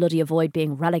to bloody avoid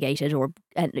being relegated or,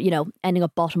 ending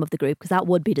up bottom of the group, because that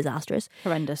would be disastrous.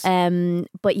 Horrendous.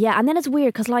 But yeah, and then it's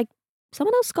weird because some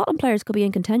of those Scotland players could be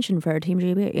in contention for Team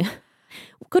GB.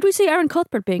 Could we see Aaron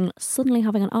Cuthbert being suddenly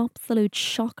having an absolute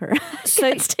shocker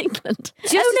against England?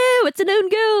 Oh no, it's an own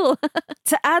goal.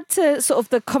 To add to sort of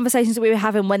the conversations that we were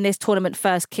having when this tournament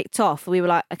first kicked off, we were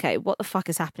like, okay, what the fuck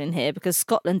is happening here? Because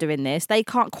Scotland are in this. They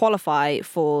can't qualify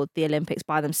for the Olympics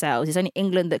by themselves. It's only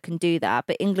England that can do that.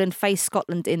 But England face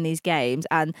Scotland in these games.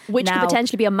 Which could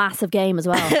potentially be a massive game as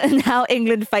well. Now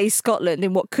England face Scotland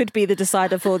in what could be the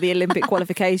decider for the Olympic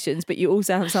qualifications. But you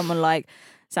also have someone like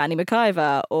Sandy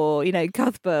McIver or,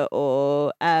 Cuthbert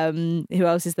or who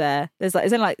else is there? There's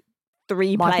only like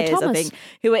 3 Michael players, Thomas, I think,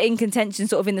 who are in contention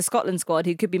sort of in the Scotland squad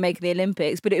who could be making the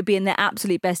Olympics, but it would be in their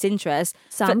absolute best interest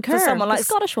Sam Kerr, for someone like the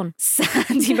Scottish one.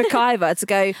 Sandy McIver to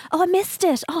go, oh, I missed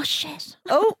it. Oh, shit.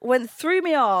 oh, went through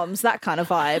my arms, that kind of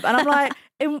vibe. And I'm like,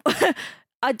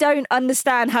 I don't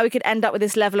understand how we could end up with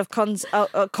this level of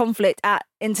conflict at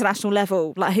international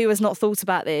level. Like, who has not thought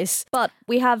about this? But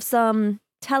we have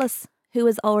tell us who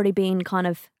has already been kind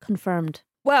of confirmed.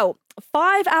 Well,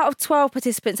 5 out of 12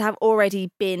 participants have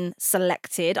already been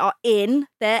selected, are in.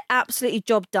 They're absolutely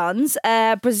job dones.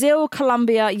 Brazil,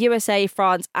 Colombia, USA,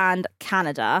 France and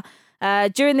Canada.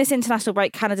 During this international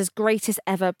break, Canada's greatest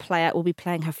ever player will be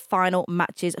playing her final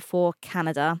matches for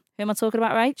Canada. Who am I talking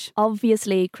about, Rach?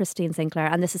 Obviously, Christine Sinclair.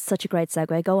 And this is such a great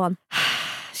segue. Go on.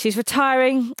 She's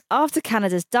retiring after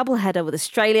Canada's doubleheader with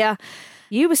Australia.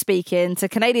 You were speaking to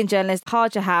Canadian journalist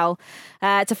Harja Howell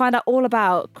to find out all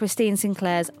about Christine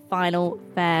Sinclair's final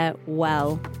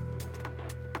farewell.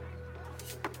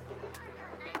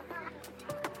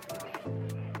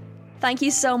 Thank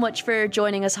you so much for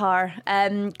joining us, Har.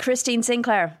 Christine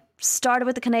Sinclair started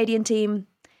with the Canadian team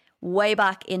way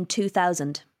back in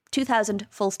 2000. 2000,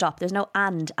 full stop. There's no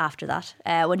and after that.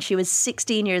 When she was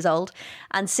 16 years old.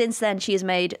 And since then, she has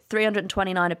made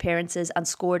 329 appearances and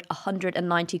scored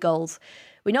 190 goals.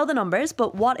 We know the numbers,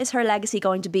 but what is her legacy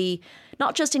going to be,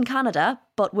 not just in Canada,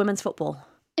 but women's football?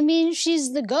 I mean,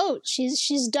 she's the GOAT.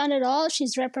 She's done it all.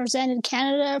 She's represented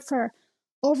Canada for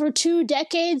over 2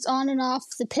 decades on and off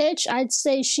the pitch. I'd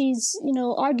say she's,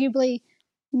 arguably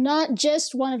not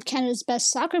just one of Canada's best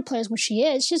soccer players, which she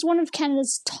is. She's one of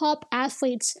Canada's top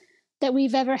athletes that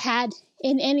we've ever had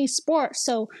in any sport.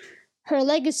 So her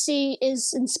legacy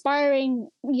is inspiring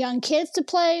young kids to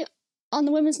play on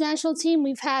the women's national team.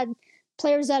 We've had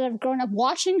players that have grown up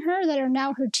watching her that are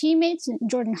now her teammates,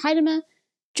 Jordan Heidema,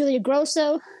 Julia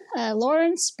Grosso,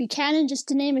 Lawrence Buchanan, just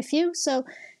to name a few. So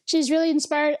she's really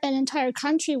inspired an entire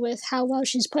country with how well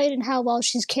she's played and how well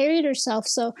she's carried herself.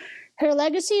 So her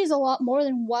legacy is a lot more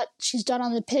than what she's done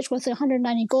on the pitch with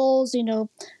 190 goals,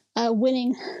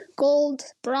 winning gold,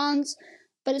 bronze.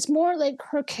 But it's more like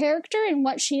her character and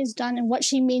what she has done and what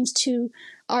she means to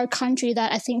our country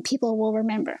that I think people will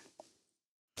remember.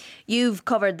 You've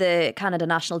covered the Canada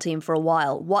national team for a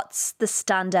while. What's the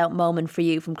standout moment for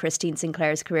you from Christine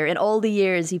Sinclair's career? In all the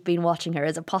years you've been watching her,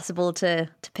 is it possible to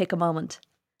pick a moment?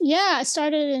 Yeah, I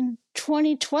started in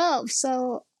 2012,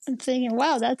 so I'm thinking,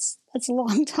 wow, that's a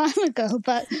long time ago.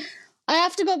 But I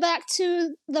have to go back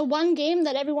to the one game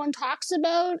that everyone talks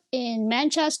about in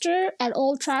Manchester at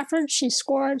Old Trafford. She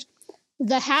scored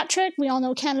the hat trick. We all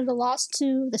know Canada lost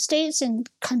to the States in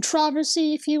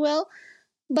controversy, if you will.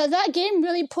 But that game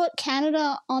really put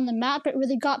Canada on the map. It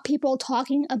really got people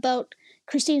talking about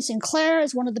Christine Sinclair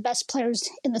as one of the best players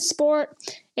in the sport.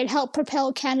 It helped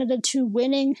propel Canada to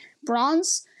winning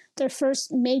bronze, their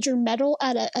first major medal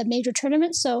at a major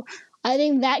tournament. So I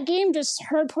think that game, just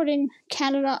her putting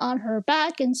Canada on her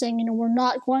back and saying, we're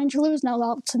not going to lose. Now,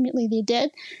 ultimately they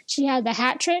did. She had the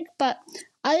hat trick. But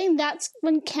I think that's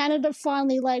when Canada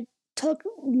finally took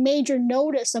major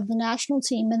notice of the national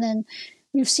team. And then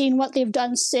we've seen what they've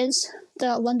done since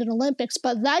the London Olympics.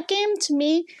 But that game, to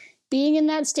me, being in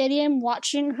that stadium,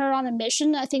 watching her on a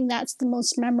mission, I think that's the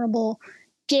most memorable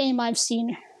game I've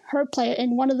seen her play,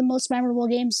 and one of the most memorable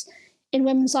games in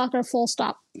women's soccer, full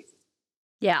stop.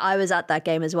 Yeah, I was at that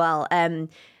game as well.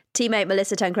 Teammate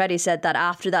Melissa Tancredi said that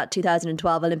after that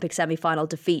 2012 Olympic semi-final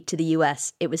defeat to the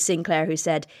US, it was Sinclair who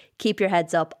said, "Keep your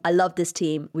heads up. I love this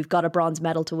team. We've got a bronze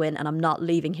medal to win and I'm not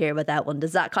leaving here without one."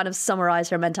 Does that kind of summarise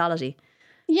her mentality?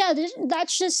 Yeah,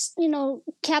 that's just,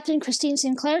 Captain Christine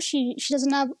Sinclair. She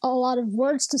doesn't have a lot of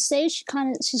words to say.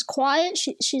 She's quiet.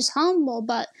 She's humble,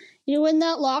 but in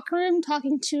that locker room,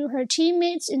 talking to her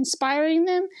teammates, inspiring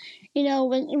them,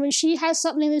 when she has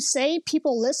something to say,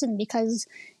 people listen because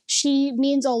she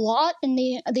means a lot and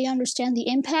they understand the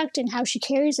impact and how she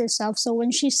carries herself. So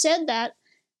when she said that,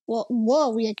 well, whoa,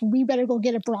 we better go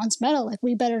get a bronze medal.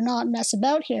 We better not mess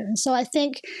about here. And so I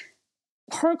think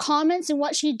her comments and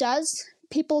what she does,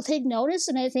 people take notice,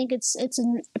 and I think it's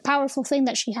a powerful thing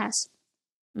that she has.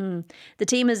 The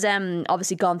team has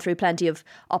obviously gone through plenty of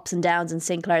ups and downs in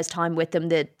Sinclair's time with them.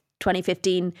 The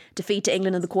 2015 defeat to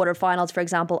England in the quarterfinals, for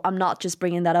example. I'm not just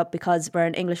bringing that up because we're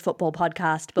an English football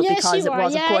podcast, but because it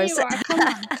was, of course, you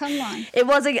are. Come on. It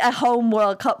was a home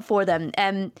World Cup for them.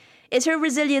 Is her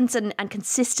resilience and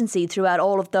consistency throughout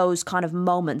all of those kind of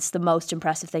moments the most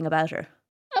impressive thing about her?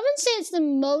 I wouldn't say it's the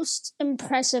most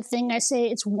impressive thing. I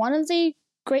say it's one of the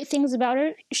great things about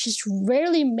her. She's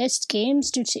rarely missed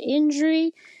games due to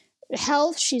injury,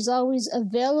 health. She's always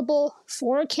available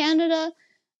for Canada.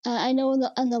 I know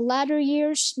in the latter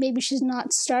years, maybe she's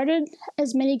not started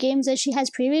as many games as she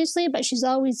has previously, but she's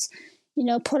always,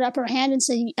 put up her hand and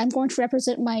said, I'm going to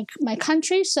represent my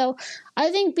country. So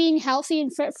I think being healthy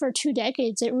and fit for 2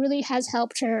 decades, it really has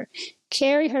helped her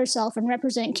carry herself and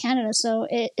represent Canada. So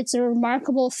it's a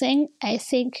remarkable thing. I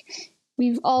think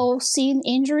we've all seen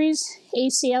injuries,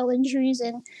 ACL injuries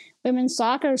in women's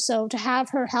soccer. So to have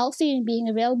her healthy and being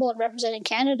available and representing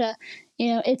Canada,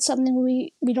 it's something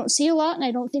we don't see a lot, and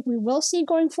I don't think we will see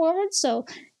going forward. So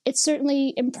it's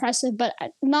certainly impressive, but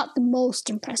not the most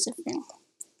impressive thing.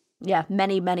 Yeah,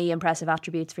 many, many impressive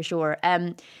attributes for sure.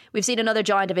 We've seen another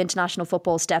giant of international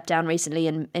football step down recently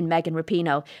in Megan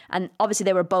Rapinoe. And obviously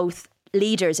they were both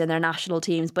leaders in their national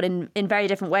teams, but in very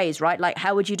different ways, right? Like,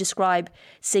 how would you describe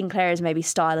Sinclair's maybe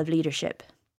style of leadership?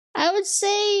 I would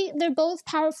say they're both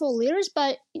powerful leaders,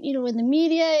 but, in the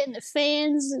media and the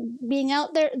fans being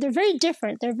out there, they're very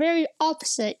different. They're very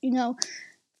opposite.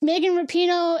 Megan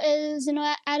Rapinoe is,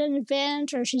 at an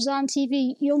event or she's on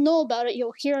TV, you'll know about it,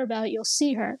 you'll hear about it, you'll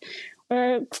see her.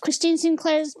 Or Christine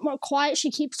Sinclair's more quiet,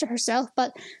 she keeps to herself,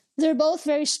 but they're both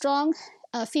very strong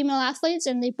female athletes,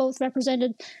 and they both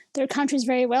represented their countries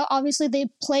very well. Obviously, they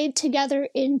played together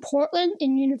in Portland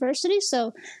in university,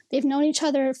 so they've known each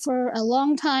other for a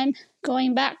long time,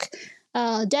 going back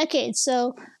decades.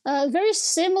 So very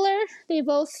similar. They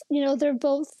both, they're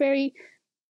both very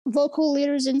vocal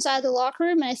leaders inside the locker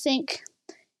room, and I think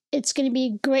it's going to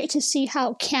be great to see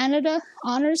how Canada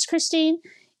honors Christine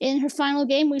in her final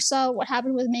game. We saw what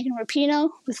happened with Megan Rapinoe,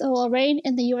 with OL Reign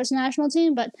in the U.S. national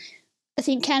team, but I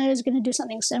think Canada is going to do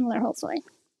something similar, hopefully.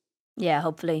 Yeah,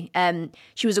 hopefully.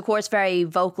 She was, of course, very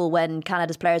vocal when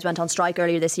Canada's players went on strike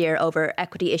earlier this year over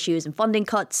equity issues and funding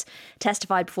cuts,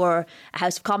 testified before a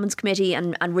House of Commons committee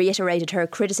and reiterated her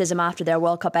criticism after their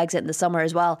World Cup exit in the summer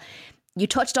as well. You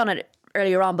touched on it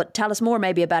earlier on, but tell us more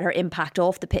maybe about her impact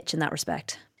off the pitch in that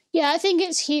respect. Yeah, I think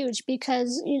it's huge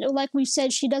because, like we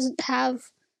said, she doesn't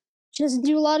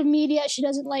do a lot of media. She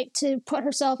doesn't like to put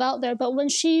herself out there. But when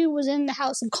she was in the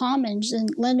House of Commons and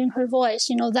lending her voice,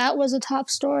 that was a top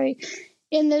story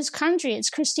in this country. It's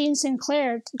Christine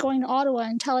Sinclair going to Ottawa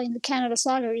and telling the Canada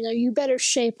Soccer, you better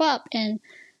shape up. And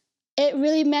it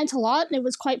really meant a lot. And it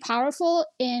was quite powerful.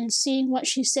 And seeing what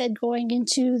she said going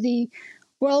into the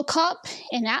World Cup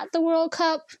and at the World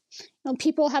Cup,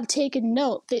 people have taken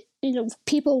note that,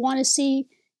 people want to see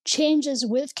changes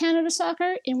with Canada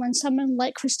Soccer, and when someone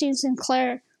like Christine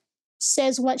Sinclair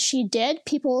says what she did,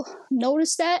 people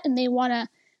notice that, and they want to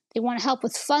help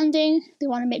with funding. They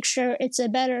want to make sure it's a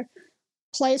better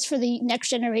place for the next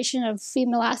generation of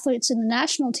female athletes in the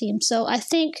national team. So I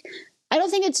don't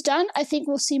think it's done. I think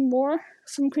we'll see more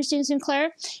from Christine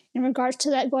Sinclair in regards to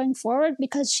that going forward,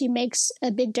 because she makes a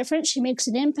big difference. She makes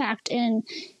an impact, and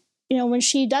when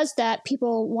she does that,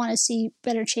 people want to see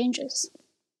better changes.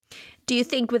 Do you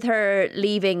think with her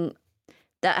leaving,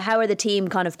 how are the team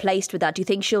kind of placed with that? Do you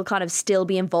think she'll kind of still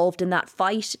be involved in that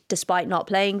fight despite not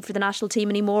playing for the national team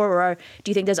anymore? Or do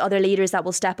you think there's other leaders that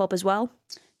will step up as well?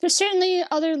 There's certainly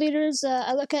other leaders.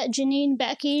 I look at Janine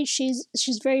Becky. She's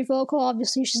very vocal.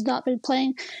 Obviously, she's not been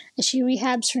playing as she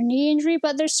rehabs her knee injury.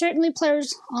 But there's certainly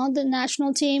players on the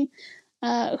national team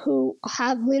who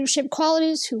have leadership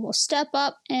qualities, who will step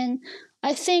up. And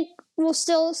I think we'll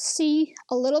still see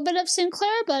a little bit of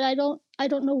Sinclair, but I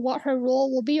don't know what her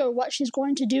role will be or what she's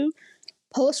going to do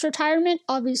post-retirement.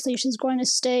 Obviously, she's going to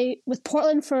stay with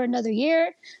Portland for another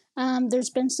year. There's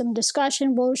been some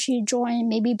discussion. Will she join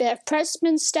maybe Bev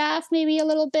Pressman's staff maybe a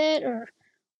little bit, or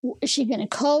is she going to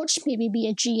coach, maybe be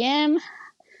a GM?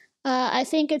 I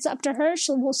think it's up to her.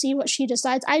 We'll see what she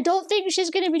decides. I don't think she's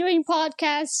going to be doing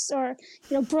podcasts or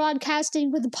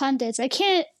broadcasting with the pundits. I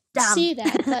can't see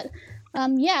that, but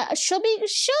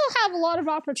she'll have a lot of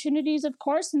opportunities, of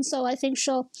course, and so I think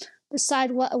she'll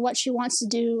decide what she wants to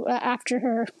do after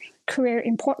her career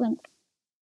in Portland.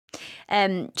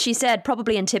 She said,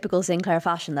 probably in typical Sinclair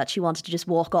fashion, that she wanted to just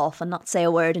walk off and not say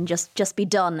a word and just be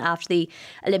done after the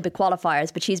Olympic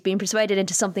qualifiers. But she's been persuaded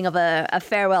into something of a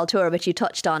farewell tour, which you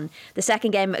touched on. The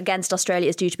second game against Australia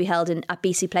is due to be held at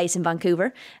BC Place in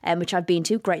Vancouver, which I've been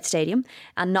to, great stadium,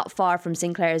 and not far from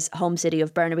Sinclair's home city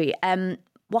of Burnaby.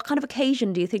 What kind of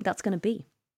occasion do you think that's going to be?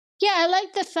 Yeah, I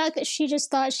like the fact that she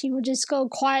just thought she would just go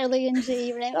quietly into the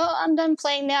evening. Oh, I'm done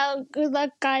playing now. Good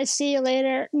luck, guys. See you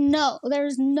later. No,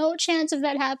 there's no chance of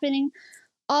that happening.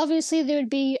 Obviously, there would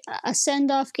be a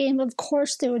send-off game. Of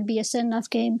course, there would be a send-off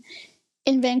game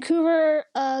in Vancouver.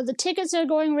 The tickets are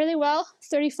going really well.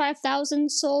 35,000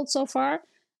 sold so far.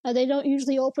 They don't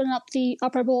usually open up the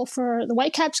Upper Bowl for the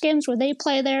Whitecaps games where they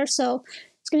play there, so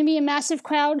it's going to be a massive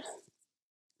crowd.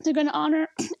 They're going to honor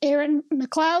Erin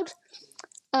McLeod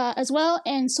as well,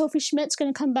 and Sophie Schmidt's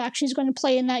going to come back. She's going to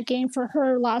play in that game for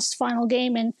her last final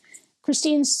game, and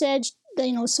Christine said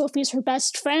that, Sophie's her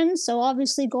best friend, so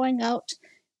obviously going out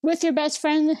with your best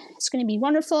friend is going to be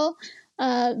wonderful.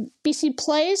 BC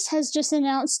Place has just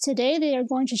announced today they are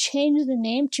going to change the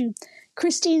name to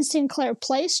Christine Sinclair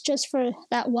Place just for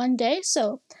that one day,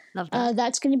 so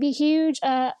that's going to be huge.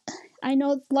 I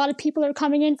know a lot of people are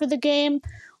coming in for the game.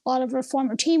 A lot of her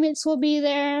former teammates will be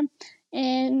there.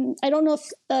 And I don't know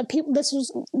if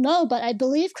listeners know, but I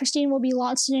believe Christine will be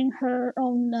launching her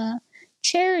own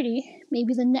charity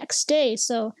maybe the next day.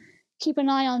 So keep an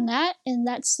eye on that. And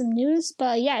that's some news.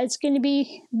 But yeah, it's going to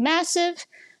be massive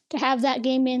to have that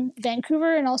game in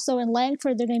Vancouver and also in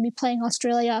Langford. They're going to be playing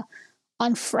Australia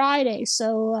on Friday.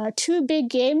 So 2 big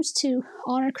games to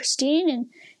honor Christine and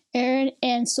Erin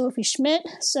and Sophie Schmidt.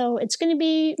 So it's going to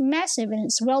be massive and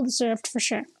it's well-deserved for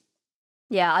sure.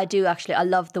 Yeah, I do actually. I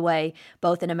love the way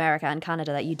both in America and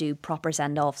Canada that you do proper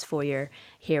send-offs for your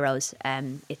heroes.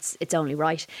 It's only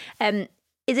right.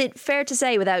 Is it fair to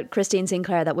say, without Christine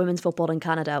Sinclair, that women's football in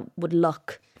Canada would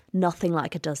look nothing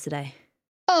like it does today?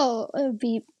 Oh,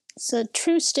 it's a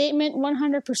true statement,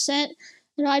 100%.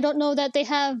 I don't know that they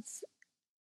have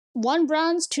 1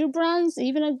 bronze, 2 bronze,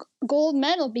 even a gold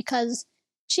medal, because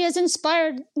she has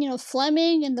inspired,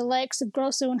 Fleming and the likes of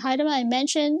Grosso and Heidema I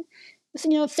mentioned.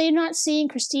 If they're not seeing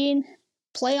Christine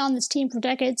play on this team for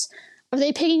decades, are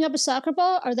they picking up a soccer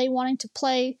ball? Are they wanting to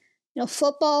play,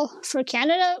 football for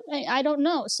Canada? I don't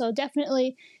know. So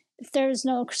definitely, if there's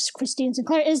no Christine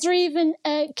Sinclair, is there even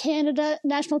a Canada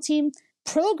national team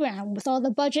program with all the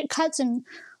budget cuts and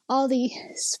all the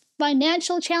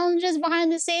financial challenges behind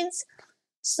the scenes?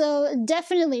 So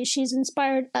definitely, she's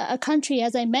inspired a country,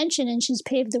 as I mentioned, and she's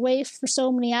paved the way for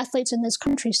so many athletes in this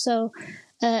country. So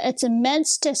it's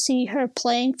immense to see her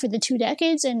playing for the 2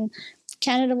 decades, and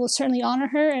Canada will certainly honor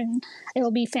her, and it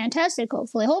will be fantastic,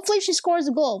 hopefully. Hopefully she scores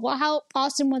a goal. Well, how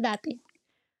awesome would that be?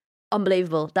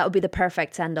 Unbelievable. That would be the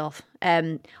perfect send-off.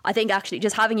 I think actually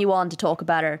just having you on to talk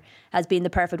about her has been the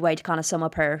perfect way to kind of sum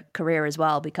up her career as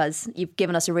well, because you've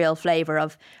given us a real flavour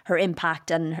of her impact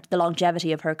and the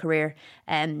longevity of her career,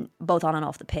 both on and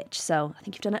off the pitch. So I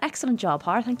think you've done an excellent job,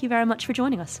 Har. Thank you very much for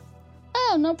joining us.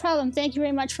 Oh, no problem. Thank you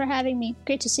very much for having me.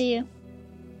 Great to see you.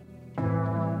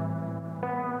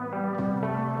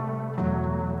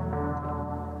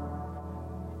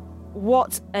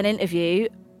 What an interview.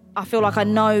 I feel like I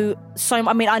know so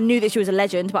much. I mean, I knew that she was a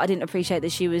legend, but I didn't appreciate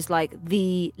that she was like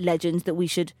the legend that we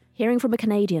should... Hearing from a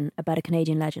Canadian about a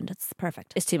Canadian legend, it's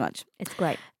perfect. It's too much. It's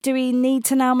great. Do we need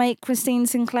to now make Christine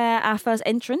Sinclair our first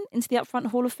entrant into the Upfront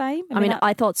Hall of Fame? I mean,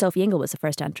 I thought Sophie Ingle was the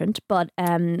first entrant, but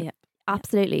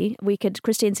absolutely,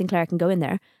 Christine Sinclair can go in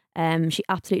there. She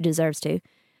absolutely deserves to.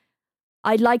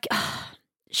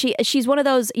 She's one of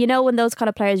those, when those kind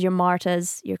of players, your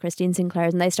Martas, your Christine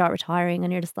Sinclairs, and they start retiring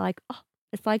and you're just like, oh,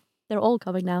 it's like they're all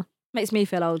coming now. Makes me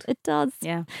feel old. It does.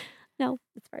 Yeah. No,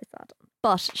 it's very sad.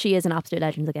 But she is an absolute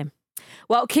legend of the game.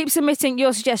 Well, keep submitting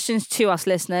your suggestions to us,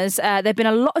 listeners. There have been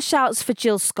a lot of shouts for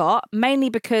Jill Scott, mainly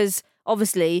because,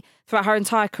 obviously, throughout her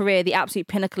entire career, the absolute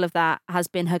pinnacle of that has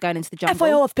been her going into the jungle.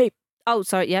 FIOFP. Oh,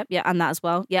 sorry, yeah, and that as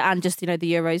well. Yeah, and just, the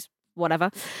Euros, whatever.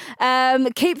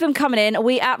 Keep them coming in.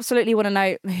 We absolutely want to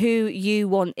know who you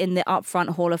want in the Upfront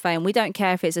Hall of Fame. We don't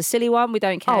care if it's a silly one. We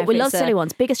don't care if we love silly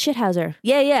ones. Biggest shithouser.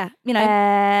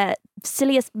 Yeah.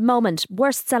 Silliest moment.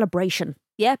 Worst celebration.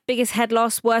 Yeah, biggest head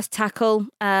loss, worst tackle.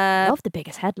 Love the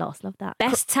biggest head loss. Love that.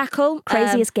 Best tackle.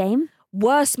 Craziest game.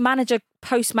 Worst manager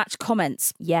post-match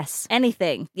comments. Yes.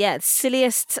 Anything. Yeah,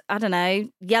 silliest, I don't know,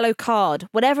 yellow card.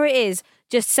 Whatever it is,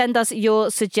 just send us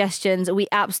your suggestions. We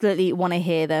absolutely want to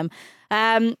hear them.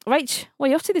 Rach, what are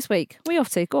you off to this week? What are you off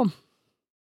to? Go on.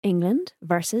 England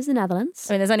versus the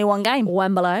Netherlands. I mean, there's only one game.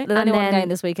 Wembley. There's only one game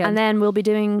this weekend. And then we'll be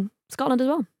doing Scotland as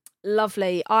well.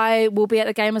 Lovely. I will be at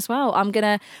the game as well. I'm going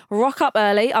to rock up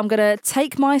early. I'm going to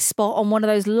take my spot on one of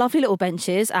those lovely little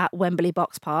benches at Wembley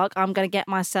Box Park. I'm going to get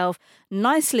myself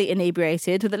nicely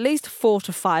inebriated with at least 4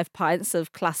 to 5 pints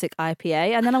of classic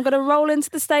IPA. And then I'm going to roll into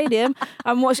the stadium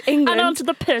and watch England. And onto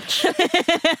the pitch.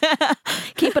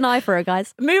 Keep an eye for her,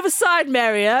 guys. Move aside,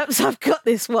 Mary Earps. I've got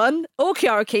this one. Or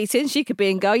Kiara Keaton. She could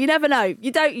be in goal. You never know.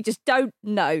 You just don't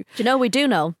know. Do you know we do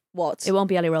know? What? It won't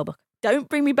be Ellie Roebuck. Don't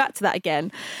bring me back to that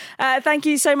again. Thank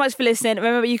you so much for listening.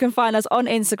 Remember, you can find us on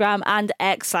Instagram and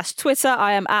X/Twitter.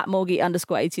 I am at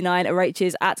Morgie_89. Rach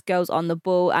is at Girls on the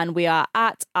Ball, and we are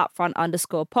at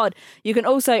 @upfront_pod. You can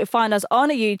also find us on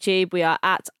YouTube. We are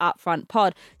at Upfront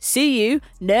Pod. See you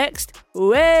next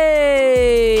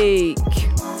week.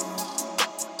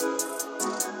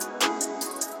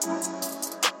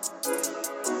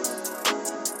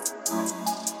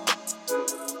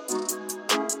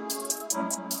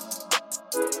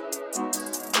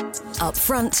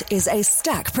 Upfront is a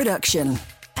Stack production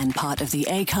and part of the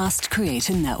Acast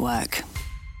Creator Network.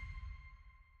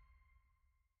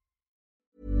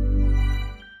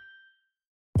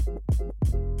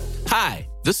 Hi,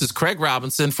 this is Craig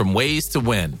Robinson from Ways to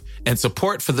Win, and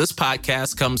support for this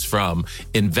podcast comes from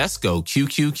Invesco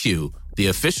QQQ, the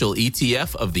official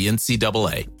ETF of the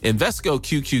NCAA. Invesco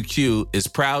QQQ is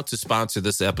proud to sponsor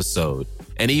this episode,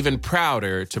 and even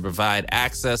prouder to provide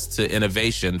access to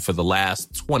innovation for the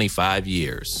last 25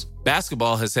 years.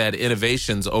 Basketball has had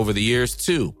innovations over the years,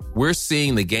 too. We're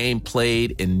seeing the game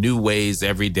played in new ways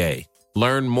every day.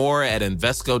 Learn more at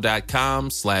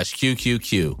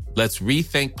Invesco.com/QQQ. Let's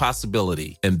rethink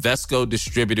possibility. Invesco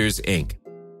Distributors, Inc.